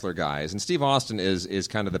these wrestler guys, and Steve Austin is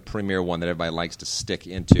kind of the premier one that everybody likes to stick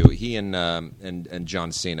into. He and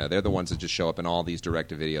John Cena, they're the ones that just show up in all these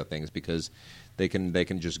direct-to-video things because they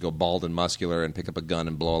can just go bald and muscular and pick up a gun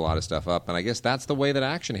and blow a lot of stuff up. And I guess that's the way that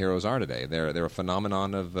action heroes are today. They're a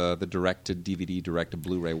phenomenon of the direct-to-DVD,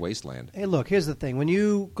 direct-to-Blu-ray wasteland. Hey, look, here's the thing. When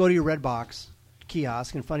you go to your Redbox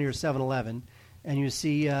kiosk in front of your 7-Eleven and you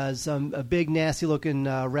see a big, nasty-looking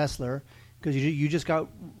wrestler because you just got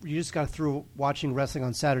through watching wrestling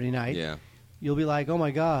on Saturday night. Yeah. You'll be like, oh,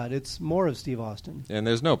 my God, it's more of Steve Austin. And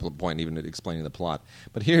there's no point even explaining the plot.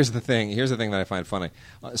 But here's the thing. Here's the thing that I find funny.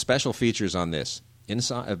 Special features on this.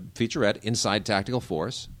 Featurette, Inside Tactical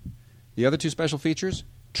Force. The other 2 special features,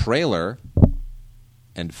 trailer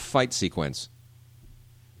and fight sequence.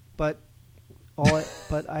 But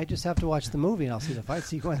I just have to watch the movie and I'll see the fight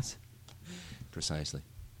sequence. Precisely.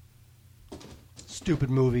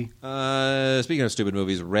 Stupid movie. Speaking of stupid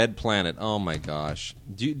movies, Red Planet. Oh my gosh!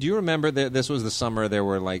 Do you remember that this was the summer? There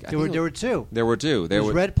were like there were 2. There were 2. There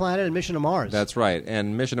was Red Planet and Mission to Mars. That's right.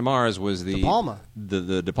 And Mission to Mars was the De Palma.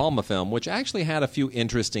 The De Palma film, which actually had a few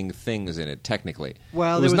interesting things in it. Technically,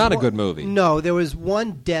 well, it was not a good movie. No, there was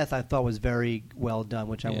one death I thought was very well done,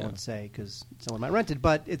 which I won't say because someone might rent it.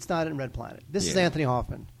 But it's not in Red Planet. This is Anthony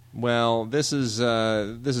Hoffman. Well, this is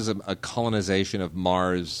a colonization of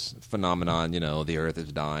Mars phenomenon. The Earth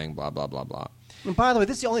is dying. Blah blah blah blah. And by the way,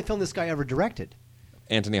 this is the only film this guy ever directed.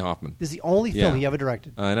 Anthony Hoffman. This is the only film he ever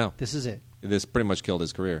directed. I know. This is it. This pretty much killed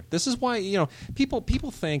his career. This is why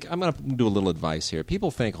people think. I'm going to do a little advice here.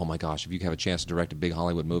 People think, oh my gosh, if you have a chance to direct a big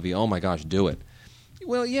Hollywood movie, oh my gosh, do it.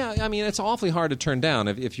 Well, yeah, I mean, it's awfully hard to turn down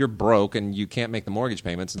if you're broke and you can't make the mortgage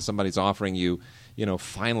payments, and somebody's offering you,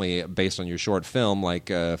 finally, based on your short film, like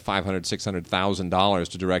 $500,000-$600,000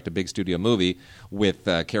 to direct a big studio movie with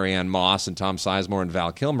Carrie-Anne Moss and Tom Sizemore and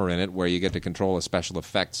Val Kilmer in it, where you get to control a special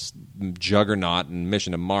effects juggernaut and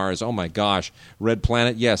Mission to Mars. Oh my gosh, Red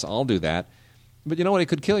Planet, yes, I'll do that. But you know what? It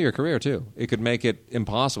could kill your career too. It could make it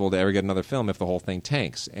impossible to ever get another film if the whole thing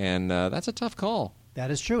tanks, and that's a tough call. That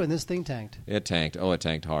is true, and this thing tanked. It tanked. Oh, it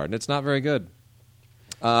tanked hard, and it's not very good.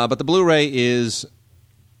 But the Blu-ray is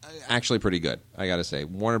actually pretty good, I got to say.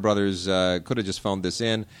 Warner Brothers could have just phoned this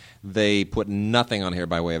in. They put nothing on here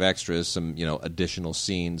by way of extras, some additional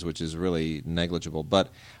scenes, which is really negligible. But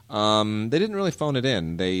they didn't really phone it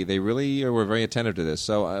in. They really were very attentive to this.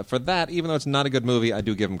 So for that, even though it's not a good movie, I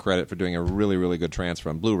do give them credit for doing a really, really good transfer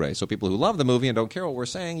on Blu-ray. So people who love the movie and don't care what we're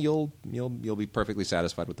saying, you'll be perfectly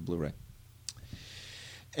satisfied with the Blu-ray.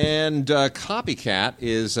 And Copycat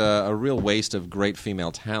is a real waste of great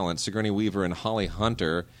female talent. Sigourney Weaver and Holly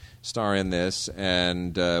Hunter star in this,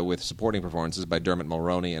 and with supporting performances by Dermot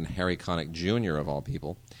Mulroney and Harry Connick Jr., of all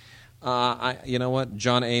people. You know what?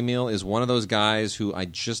 John Amiel is one of those guys who I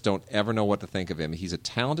just don't ever know what to think of him. He's a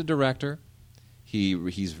talented director.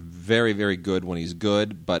 He's very, very good when he's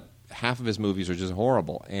good, but half of his movies are just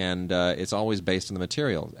horrible, and it's always based on the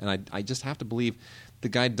material. And I just have to believe the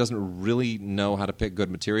guy doesn't really know how to pick good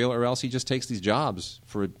material, or else he just takes these jobs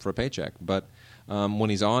for a paycheck. But when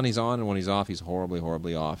he's on, he's on, and when he's off, he's horribly,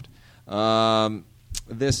 horribly offed.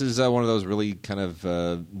 This is one of those really kind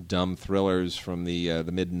of dumb thrillers from the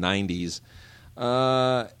mid-'90s.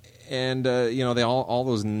 And they all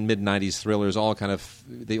those mid-'90s thrillers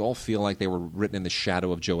they all feel like they were written in the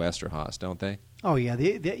shadow of Joe Esterhaus, don't they? Oh yeah,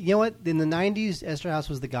 you know what? In the '90s, Esterhaus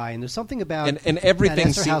was the guy, and there's something about and everything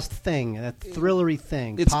that Esterhaus thing, that thrillery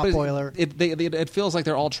thing, Potboiler. It feels like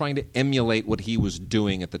they're all trying to emulate what he was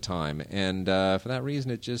doing at the time, and for that reason,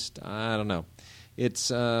 it just I don't know. It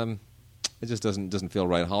just doesn't feel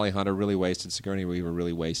right. Holly Hunter really wasted. Sigourney Weaver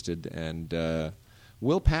really wasted, and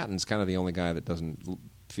Will Patton's kind of the only guy that doesn't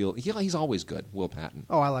feel. He's always good. Will Patton.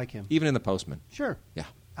 Oh, I like him. Even in The Postman. Sure. Yeah.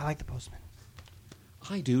 I like The Postman.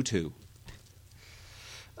 I do too.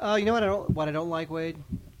 You know what I don't like, Wade?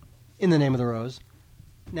 In the Name of the Rose.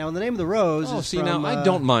 Now, In the Name of the Rose is from... now I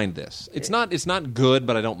don't mind this. It's not good,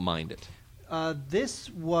 but I don't mind it. This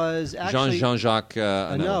was actually Jean-Jacques.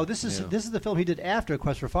 No, this is the film he did after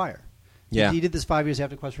Quest for Fire. Yeah, he did this 5 years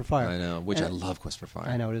after Quest for Fire. I know, I love Quest for Fire.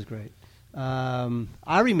 I know, it is great.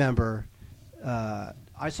 I remember I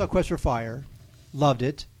saw Quest for Fire, loved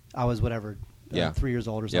it. I was 3 years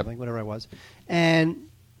old or something, whatever I was, and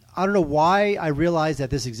I don't know why I realized that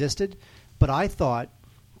this existed, but I thought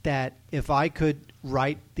that if I could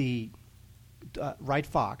write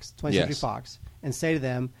Fox, 20th Century Fox, and say to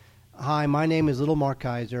them, "Hi, my name is Little Mark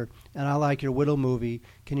Kaiser, and I like your Widow movie.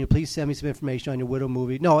 Can you please send me some information on your Widow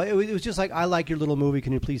movie?" No, it was just like, "I like your little movie.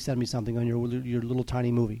 Can you please send me something on your little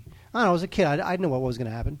tiny movie?" I don't know. I was a kid. I didn't know what was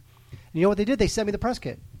going to happen. And you know what they did? They sent me the press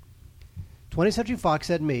kit. 20th Century Fox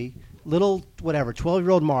sent me little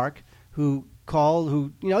 12-year-old Mark who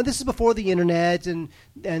this is before the internet and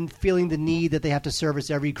feeling the need that they have to service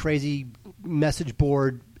every crazy message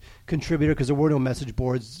board contributor, because there were no message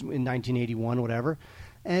boards in 1981 or whatever.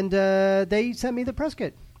 And they sent me the press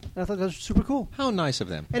kit. And I thought that was super cool. How nice of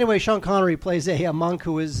them. Anyway, Sean Connery plays a monk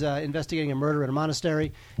who is investigating a murder in a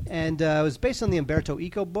monastery. And it was based on the Umberto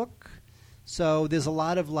Eco book. So there's a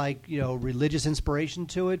lot of religious inspiration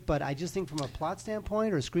to it. But I just think from a plot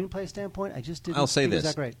standpoint or a screenplay standpoint, I just didn't think it was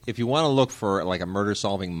that great. If you want to look for a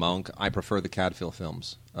murder-solving monk, I prefer the Cadfield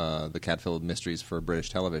films, the Cadfield Mysteries for British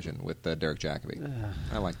television with Derek Jacobi.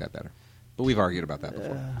 I like that better. But we've argued about that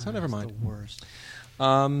before. So never mind. The worst.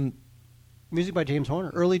 Music by James Horner.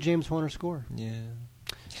 Early James Horner score. Yeah.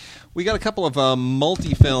 We got a couple of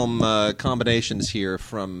multi-film combinations here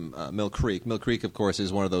from Mill Creek. Mill Creek, of course,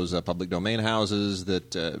 is one of those public domain houses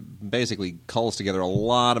that basically culls together a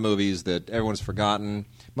lot of movies that everyone's forgotten,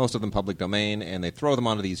 most of them public domain, and they throw them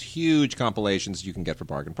onto these huge compilations you can get for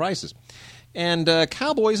bargain prices. And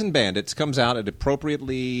Cowboys and Bandits comes out at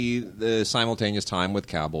appropriately the simultaneous time with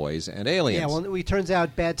Cowboys and Aliens. Yeah, well, it turns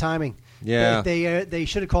out bad timing. Yeah, they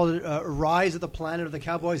should have called it Rise of the Planet of the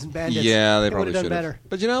Cowboys and Bandits. Yeah, they probably would have done better.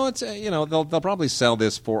 But it's they'll probably sell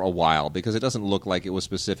this for a while because it doesn't look like it was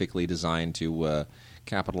specifically designed to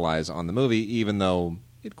capitalize on the movie, even though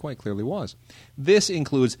it quite clearly was. This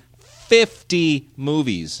includes 50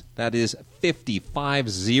 movies. That is 50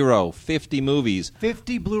 movies.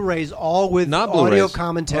 50 Blu-rays, all with Not audio Blu-rays.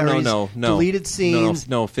 commentaries, No. deleted scenes.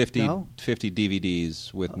 No, 50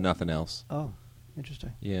 DVDs with nothing else. Oh,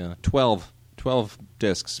 interesting. Yeah, 12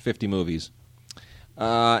 discs, 50 movies.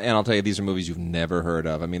 And I'll tell you, these are movies you've never heard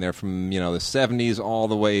of. I mean, they're from the 70s all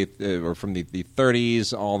the way, or from the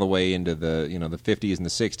 30s all the way into the the 50s and the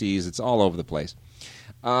 60s. It's all over the place.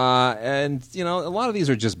 And a lot of these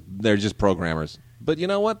are just programmers. But you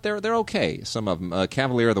know what? They're okay. Some of them.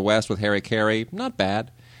 Cavalier of the West with Harry Carey, not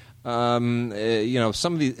bad. Some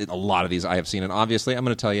of these, a lot of these I have seen, and obviously I'm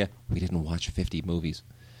going to tell you, we didn't watch 50 movies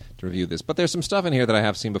to review this. But there's some stuff in here that I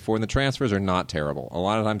have seen before, and the transfers are not terrible. A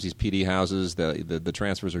lot of times these PD houses, the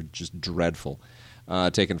transfers are just dreadful.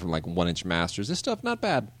 taken from like 1-inch masters. This stuff, not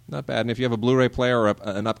bad. Not bad. And if you have a Blu-ray player or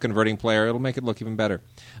an up-converting player, it'll make it look even better.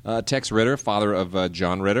 Tex Ritter, father of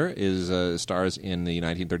John Ritter, stars in the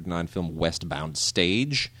 1939 film Westbound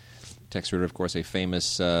Stage. Tex Ritter, of course, a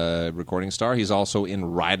famous recording star. He's also in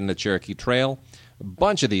Riding the Cherokee Trail. A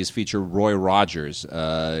bunch of these feature Roy Rogers,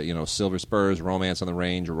 Silver Spurs, Romance on the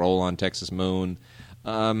Range, Roll on Texas Moon.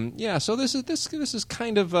 So this is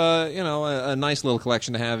kind of a nice little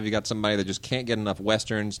collection to have if you got somebody that just can't get enough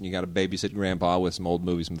westerns and you got to babysit grandpa with some old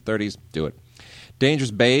movies from the 30s. Do it.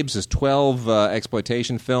 Dangerous Babes is 12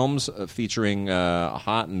 exploitation films featuring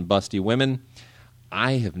hot and busty women.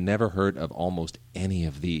 I have never heard of almost any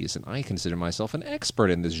of these, and I consider myself an expert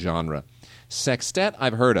in this genre. Sextet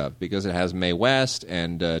I've heard of because it has Mae West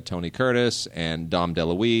and Tony Curtis and Dom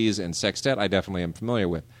DeLuise, and Sextet I definitely am familiar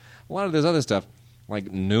with. A lot of this other stuff, like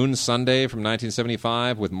Noon Sunday from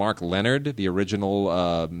 1975 with Mark Leonard, the original,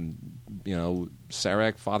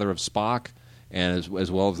 Sarek, father of Spock, and as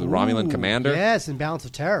well as the Romulan commander. Yes, in Balance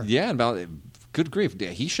of Terror. Yeah, good grief.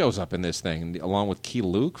 He shows up in this thing, along with Key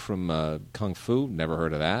Luke from Kung Fu. Never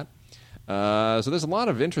heard of that. So there's a lot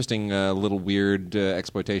of interesting little weird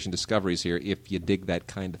exploitation discoveries here if you dig that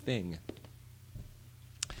kind of thing.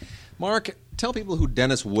 Mark, tell people who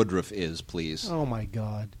Dennis Woodruff is, please. Oh, my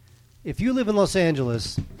God. If you live in Los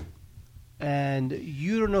Angeles and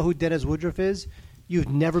you don't know who Dennis Woodruff is, you've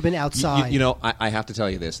never been outside. I have to tell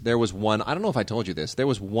you this. There was one, I don't know if I told you this, there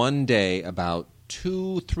was one day about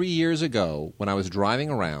 2-3 years ago when I was driving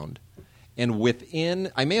around,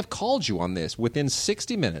 and I may have called you on this, within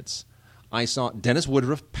 60 minutes, I saw Dennis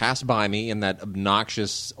Woodruff pass by me in that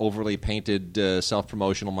obnoxious, overly painted,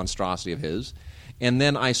 self-promotional monstrosity of his, and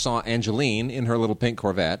then I saw Angeline in her little pink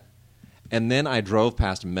Corvette. And then I drove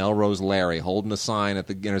past Melrose Larry holding a sign at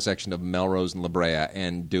the intersection of Melrose and La Brea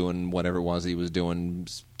and doing whatever it was he was doing,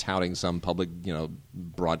 touting some public,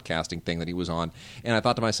 broadcasting thing that he was on. And I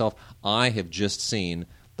thought to myself, I have just seen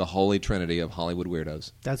the holy trinity of Hollywood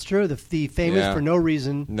weirdos. That's true. The famous for no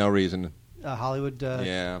reason. No reason. Hollywood.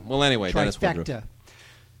 Well, anyway, Dennis Woodruff.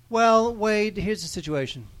 Well, Wade, here's the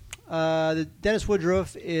situation. Dennis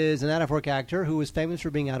Woodruff is an out-of-work actor who is famous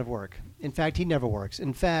for being out of work. In fact, he never works.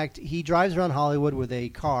 In fact, he drives around Hollywood with a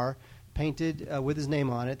car painted with his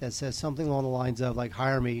name on it that says something along the lines of, like,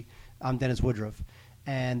 hire me, I'm Dennis Woodruff.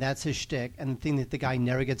 And that's his shtick, and the thing that the guy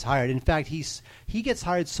never gets hired. In fact, he gets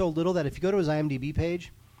hired so little that if you go to his IMDb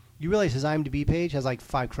page, you realize his IMDb page has, like,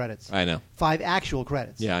 5 credits. I know. 5 actual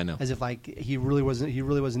credits. Yeah, I know. As if, like, he really was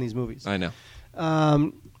in these movies. I know.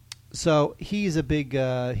 So he's a big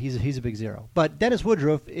he's a big zero. But Dennis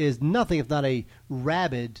Woodruff is nothing if not a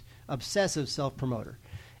rabid, obsessive self-promoter.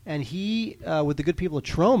 And he, with the good people of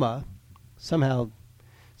Troma, somehow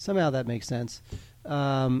that makes sense. They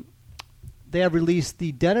have released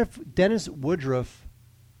the Dennis Woodruff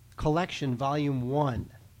Collection Volume 1.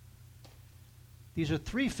 These are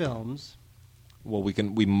 3 films. Well, we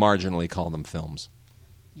marginally call them films.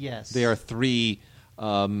 Yes. They are 3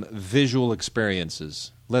 visual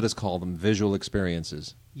experiences. Let us call them visual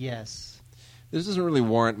experiences. Yes. This doesn't really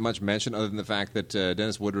warrant much mention other than the fact that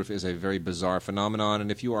Dennis Woodruff is a very bizarre phenomenon, and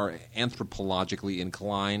if you are anthropologically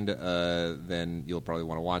inclined, then you'll probably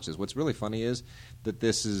want to watch this. What's really funny is that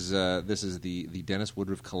this is the Dennis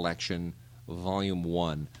Woodruff Collection Volume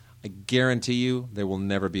 1. I guarantee you there will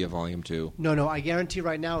never be a Volume 2. No, I guarantee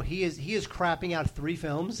right now he is crapping out 3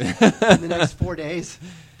 films in the next 4 days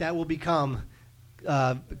that will become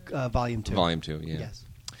Volume 2. Volume 2, yeah. Yes.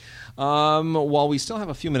 While we still have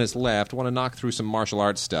a few minutes left, I want to knock through some martial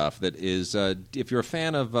arts stuff that is, if you're a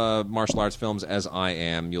fan of martial arts films, as I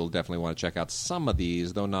am, you'll definitely want to check out some of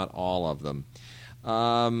these, though not all of them.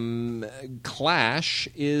 Clash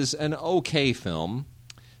is an okay film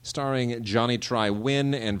starring Johnny Tri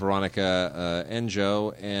Nguyen and Veronica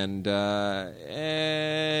Enjo, and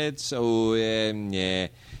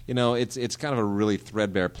it's kind of a really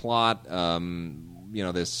threadbare plot.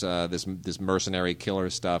 This mercenary killer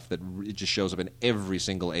stuff that it just shows up in every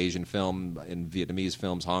single Asian film, in Vietnamese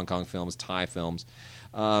films, Hong Kong films, Thai films.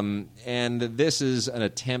 And this is an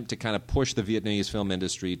attempt to kind of push the Vietnamese film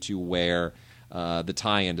industry to where the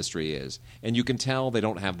Thai industry is. And you can tell they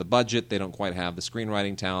don't have the budget, they don't quite have the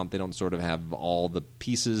screenwriting talent, they don't sort of have all the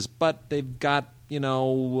pieces, but they've got, a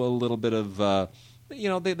little bit of...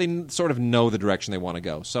 they sort of know the direction they want to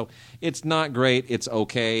go. So it's not great. It's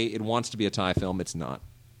okay. It wants to be a Thai film. It's not.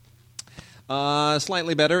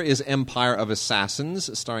 Slightly better is Empire of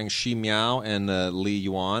Assassins, starring Shi Miao and Li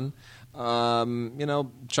Yuan.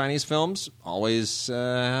 Chinese films always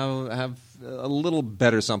have a little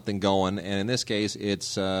better something going, and in this case,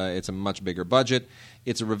 it's a much bigger budget.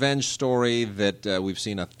 It's a revenge story that we've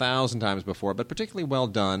seen 1,000 times before, but particularly well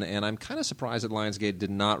done, and I'm kind of surprised that Lionsgate did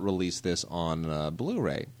not release this on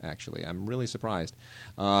Blu-ray, actually. I'm really surprised.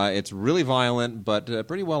 It's really violent, but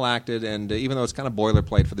pretty well acted, and even though it's kind of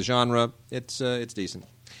boilerplate for the genre, it's decent.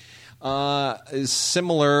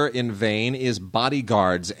 Similar in vein is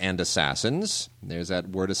Bodyguards and Assassins. There's that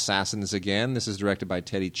word assassins again. This is directed by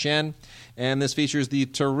Teddy Chen, and this features the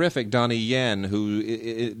terrific Donnie Yen,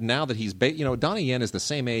 who, now that he's... Donnie Yen is the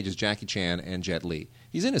same age as Jackie Chan and Jet Li.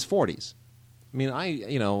 He's in his 40s. I mean,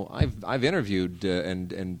 I've interviewed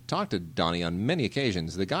and talked to Donnie on many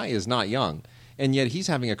occasions. The guy is not young, and yet he's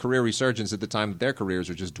having a career resurgence at the time that their careers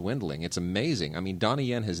are just dwindling. It's amazing. I mean, Donnie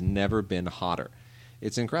Yen has never been hotter.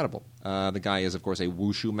 It's incredible. The guy is, of course, a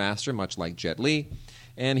wushu master, much like Jet Li,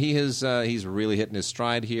 and he's really hitting his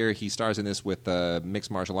stride here. He stars in this with mixed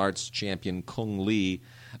martial arts champion Kung Lee,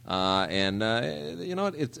 and you know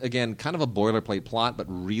what? It's again kind of a boilerplate plot, but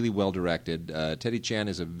really well directed. Teddy Chan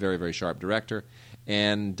is a very, very sharp director,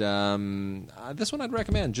 and this one I'd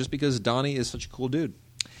recommend just because Donnie is such a cool dude.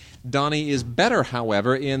 Donnie is better,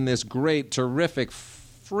 however, in this great, terrific,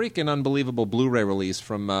 freaking unbelievable Blu-ray release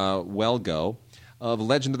from Wellgo of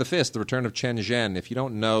Legend of the Fist, The Return of Chen Zhen. If you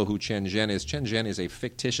don't know who Chen Zhen is a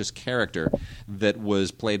fictitious character that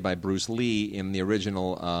was played by Bruce Lee in the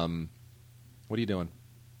original... what are you doing?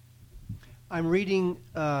 I'm reading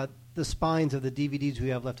the spines of the DVDs we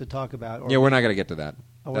have left to talk about. Yeah, we're not going to get to that.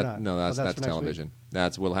 Oh, we're not? No, that's television.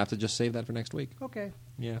 Week? We'll have to just save that for next week. Okay.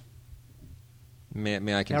 Yeah. May I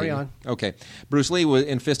continue? Carry on. Okay. Bruce Lee was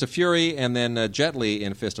in Fist of Fury, and then Jet Li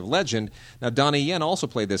in Fist of Legend. Now, Donnie Yen also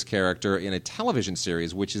played this character in a television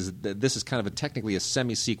series, which is this is kind of technically a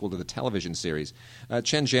semi-sequel to the television series.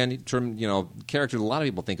 Chen Zhen, character that a lot of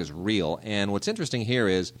people think is real, and what's interesting here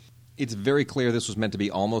is it's very clear this was meant to be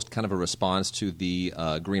almost kind of a response to the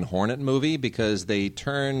Green Hornet movie because they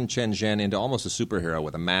turn Chen Zhen into almost a superhero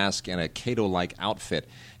with a mask and a Kato-like outfit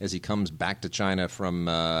as he comes back to China from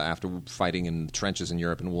after fighting in the trenches in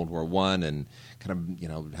Europe in World War I and kind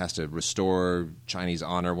of has to restore Chinese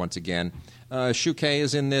honor once again. Shu Kei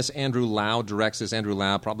is in this. Andrew Lau directs this. Andrew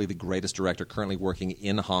Lau, probably the greatest director currently working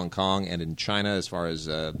in Hong Kong and in China as far as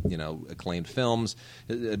acclaimed films.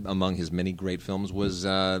 Among his many great films was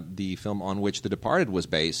the film on which The Departed was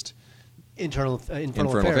based. Infernal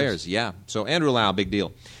Affairs, yeah. So Andrew Lau, big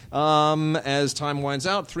deal. As time winds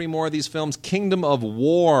out, 3 more of these films. Kingdom of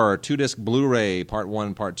War, 2-disc Blu-ray, Part 1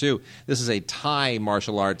 and Part 2. This is a Thai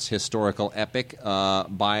martial arts historical epic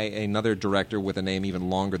by another director with a name even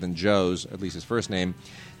longer than Joe's, at least his first name,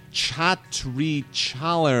 Chatri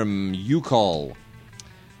Chalerm Yukol.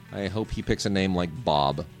 I hope he picks a name like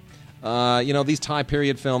Bob. These Thai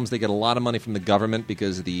period films, they get a lot of money from the government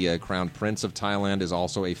because the Crown Prince of Thailand is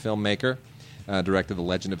also a filmmaker, directed The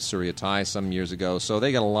Legend of Surya Thai some years ago. So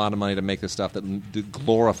they get a lot of money to make this stuff that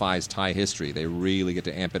glorifies Thai history. They really get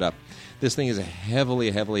to amp it up. This thing is heavily,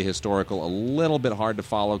 heavily historical, a little bit hard to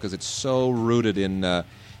follow because it's so rooted in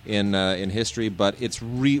history, but it's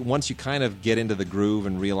once you kind of get into the groove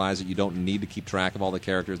and realize that you don't need to keep track of all the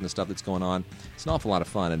characters and the stuff that's going on, it's an awful lot of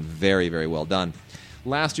fun and very, very well done.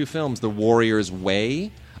 Last 2 films, The Warrior's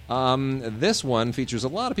Way. This one features a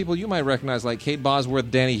lot of people you might recognize, like Kate Bosworth,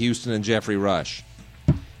 Danny Huston, and Jeffrey Rush.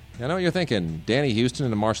 I know what you're thinking. Danny Huston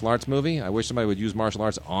in a martial arts movie? I wish somebody would use martial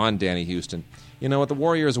arts on Danny Huston. You know what? The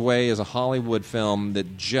Warrior's Way is a Hollywood film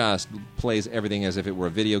that just plays everything as if it were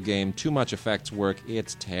a video game. Too much effects work.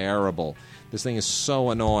 It's terrible. This thing is so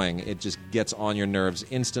annoying. It just gets on your nerves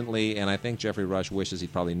instantly, and I think Jeffrey Rush wishes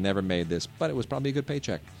he'd probably never made this, but it was probably a good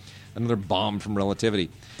paycheck. Another bomb from Relativity.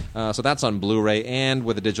 So that's on Blu-ray and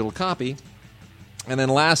with a digital copy. And then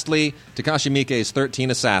lastly, Takashi Miike's 13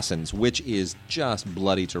 Assassins, which is just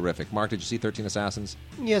bloody terrific. Mark, did you see 13 Assassins?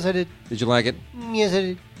 Yes, I did. Did you like it? Yes, I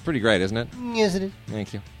did. Pretty great, isn't it? Yes, I did.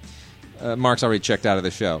 Thank you. Mark's already checked out of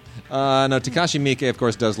the show. No, Takashi Miike, of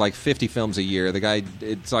course, does like 50 films a year. The guy,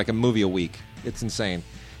 it's like a movie a week. It's insane.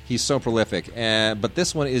 He's so prolific. But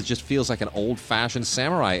this one just feels like an old-fashioned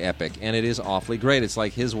samurai epic, and it is awfully great. It's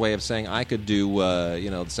like his way of saying, I could do,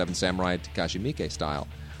 the Seven Samurai Takashi Miike style.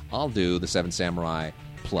 I'll do the Seven Samurai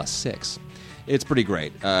plus 6. It's pretty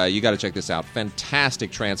great. You got to check this out.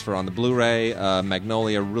 Fantastic transfer on the Blu-ray.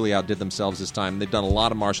 Magnolia really outdid themselves this time. They've done a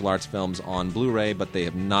lot of martial arts films on Blu-ray, but they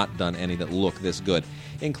have not done any that look this good,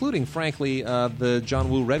 including, frankly, the John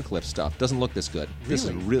Woo Redcliffe stuff. Doesn't look this good.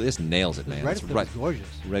 Really? This nails it, man. Redcliffe is gorgeous.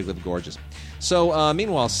 Redcliffe gorgeous. So,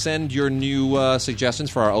 meanwhile, send your new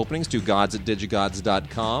suggestions for our openings to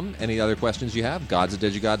gods@digigods.com. Any other questions you have,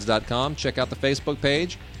 gods@digigods.com. Check out the Facebook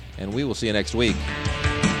page, and we will see you next week.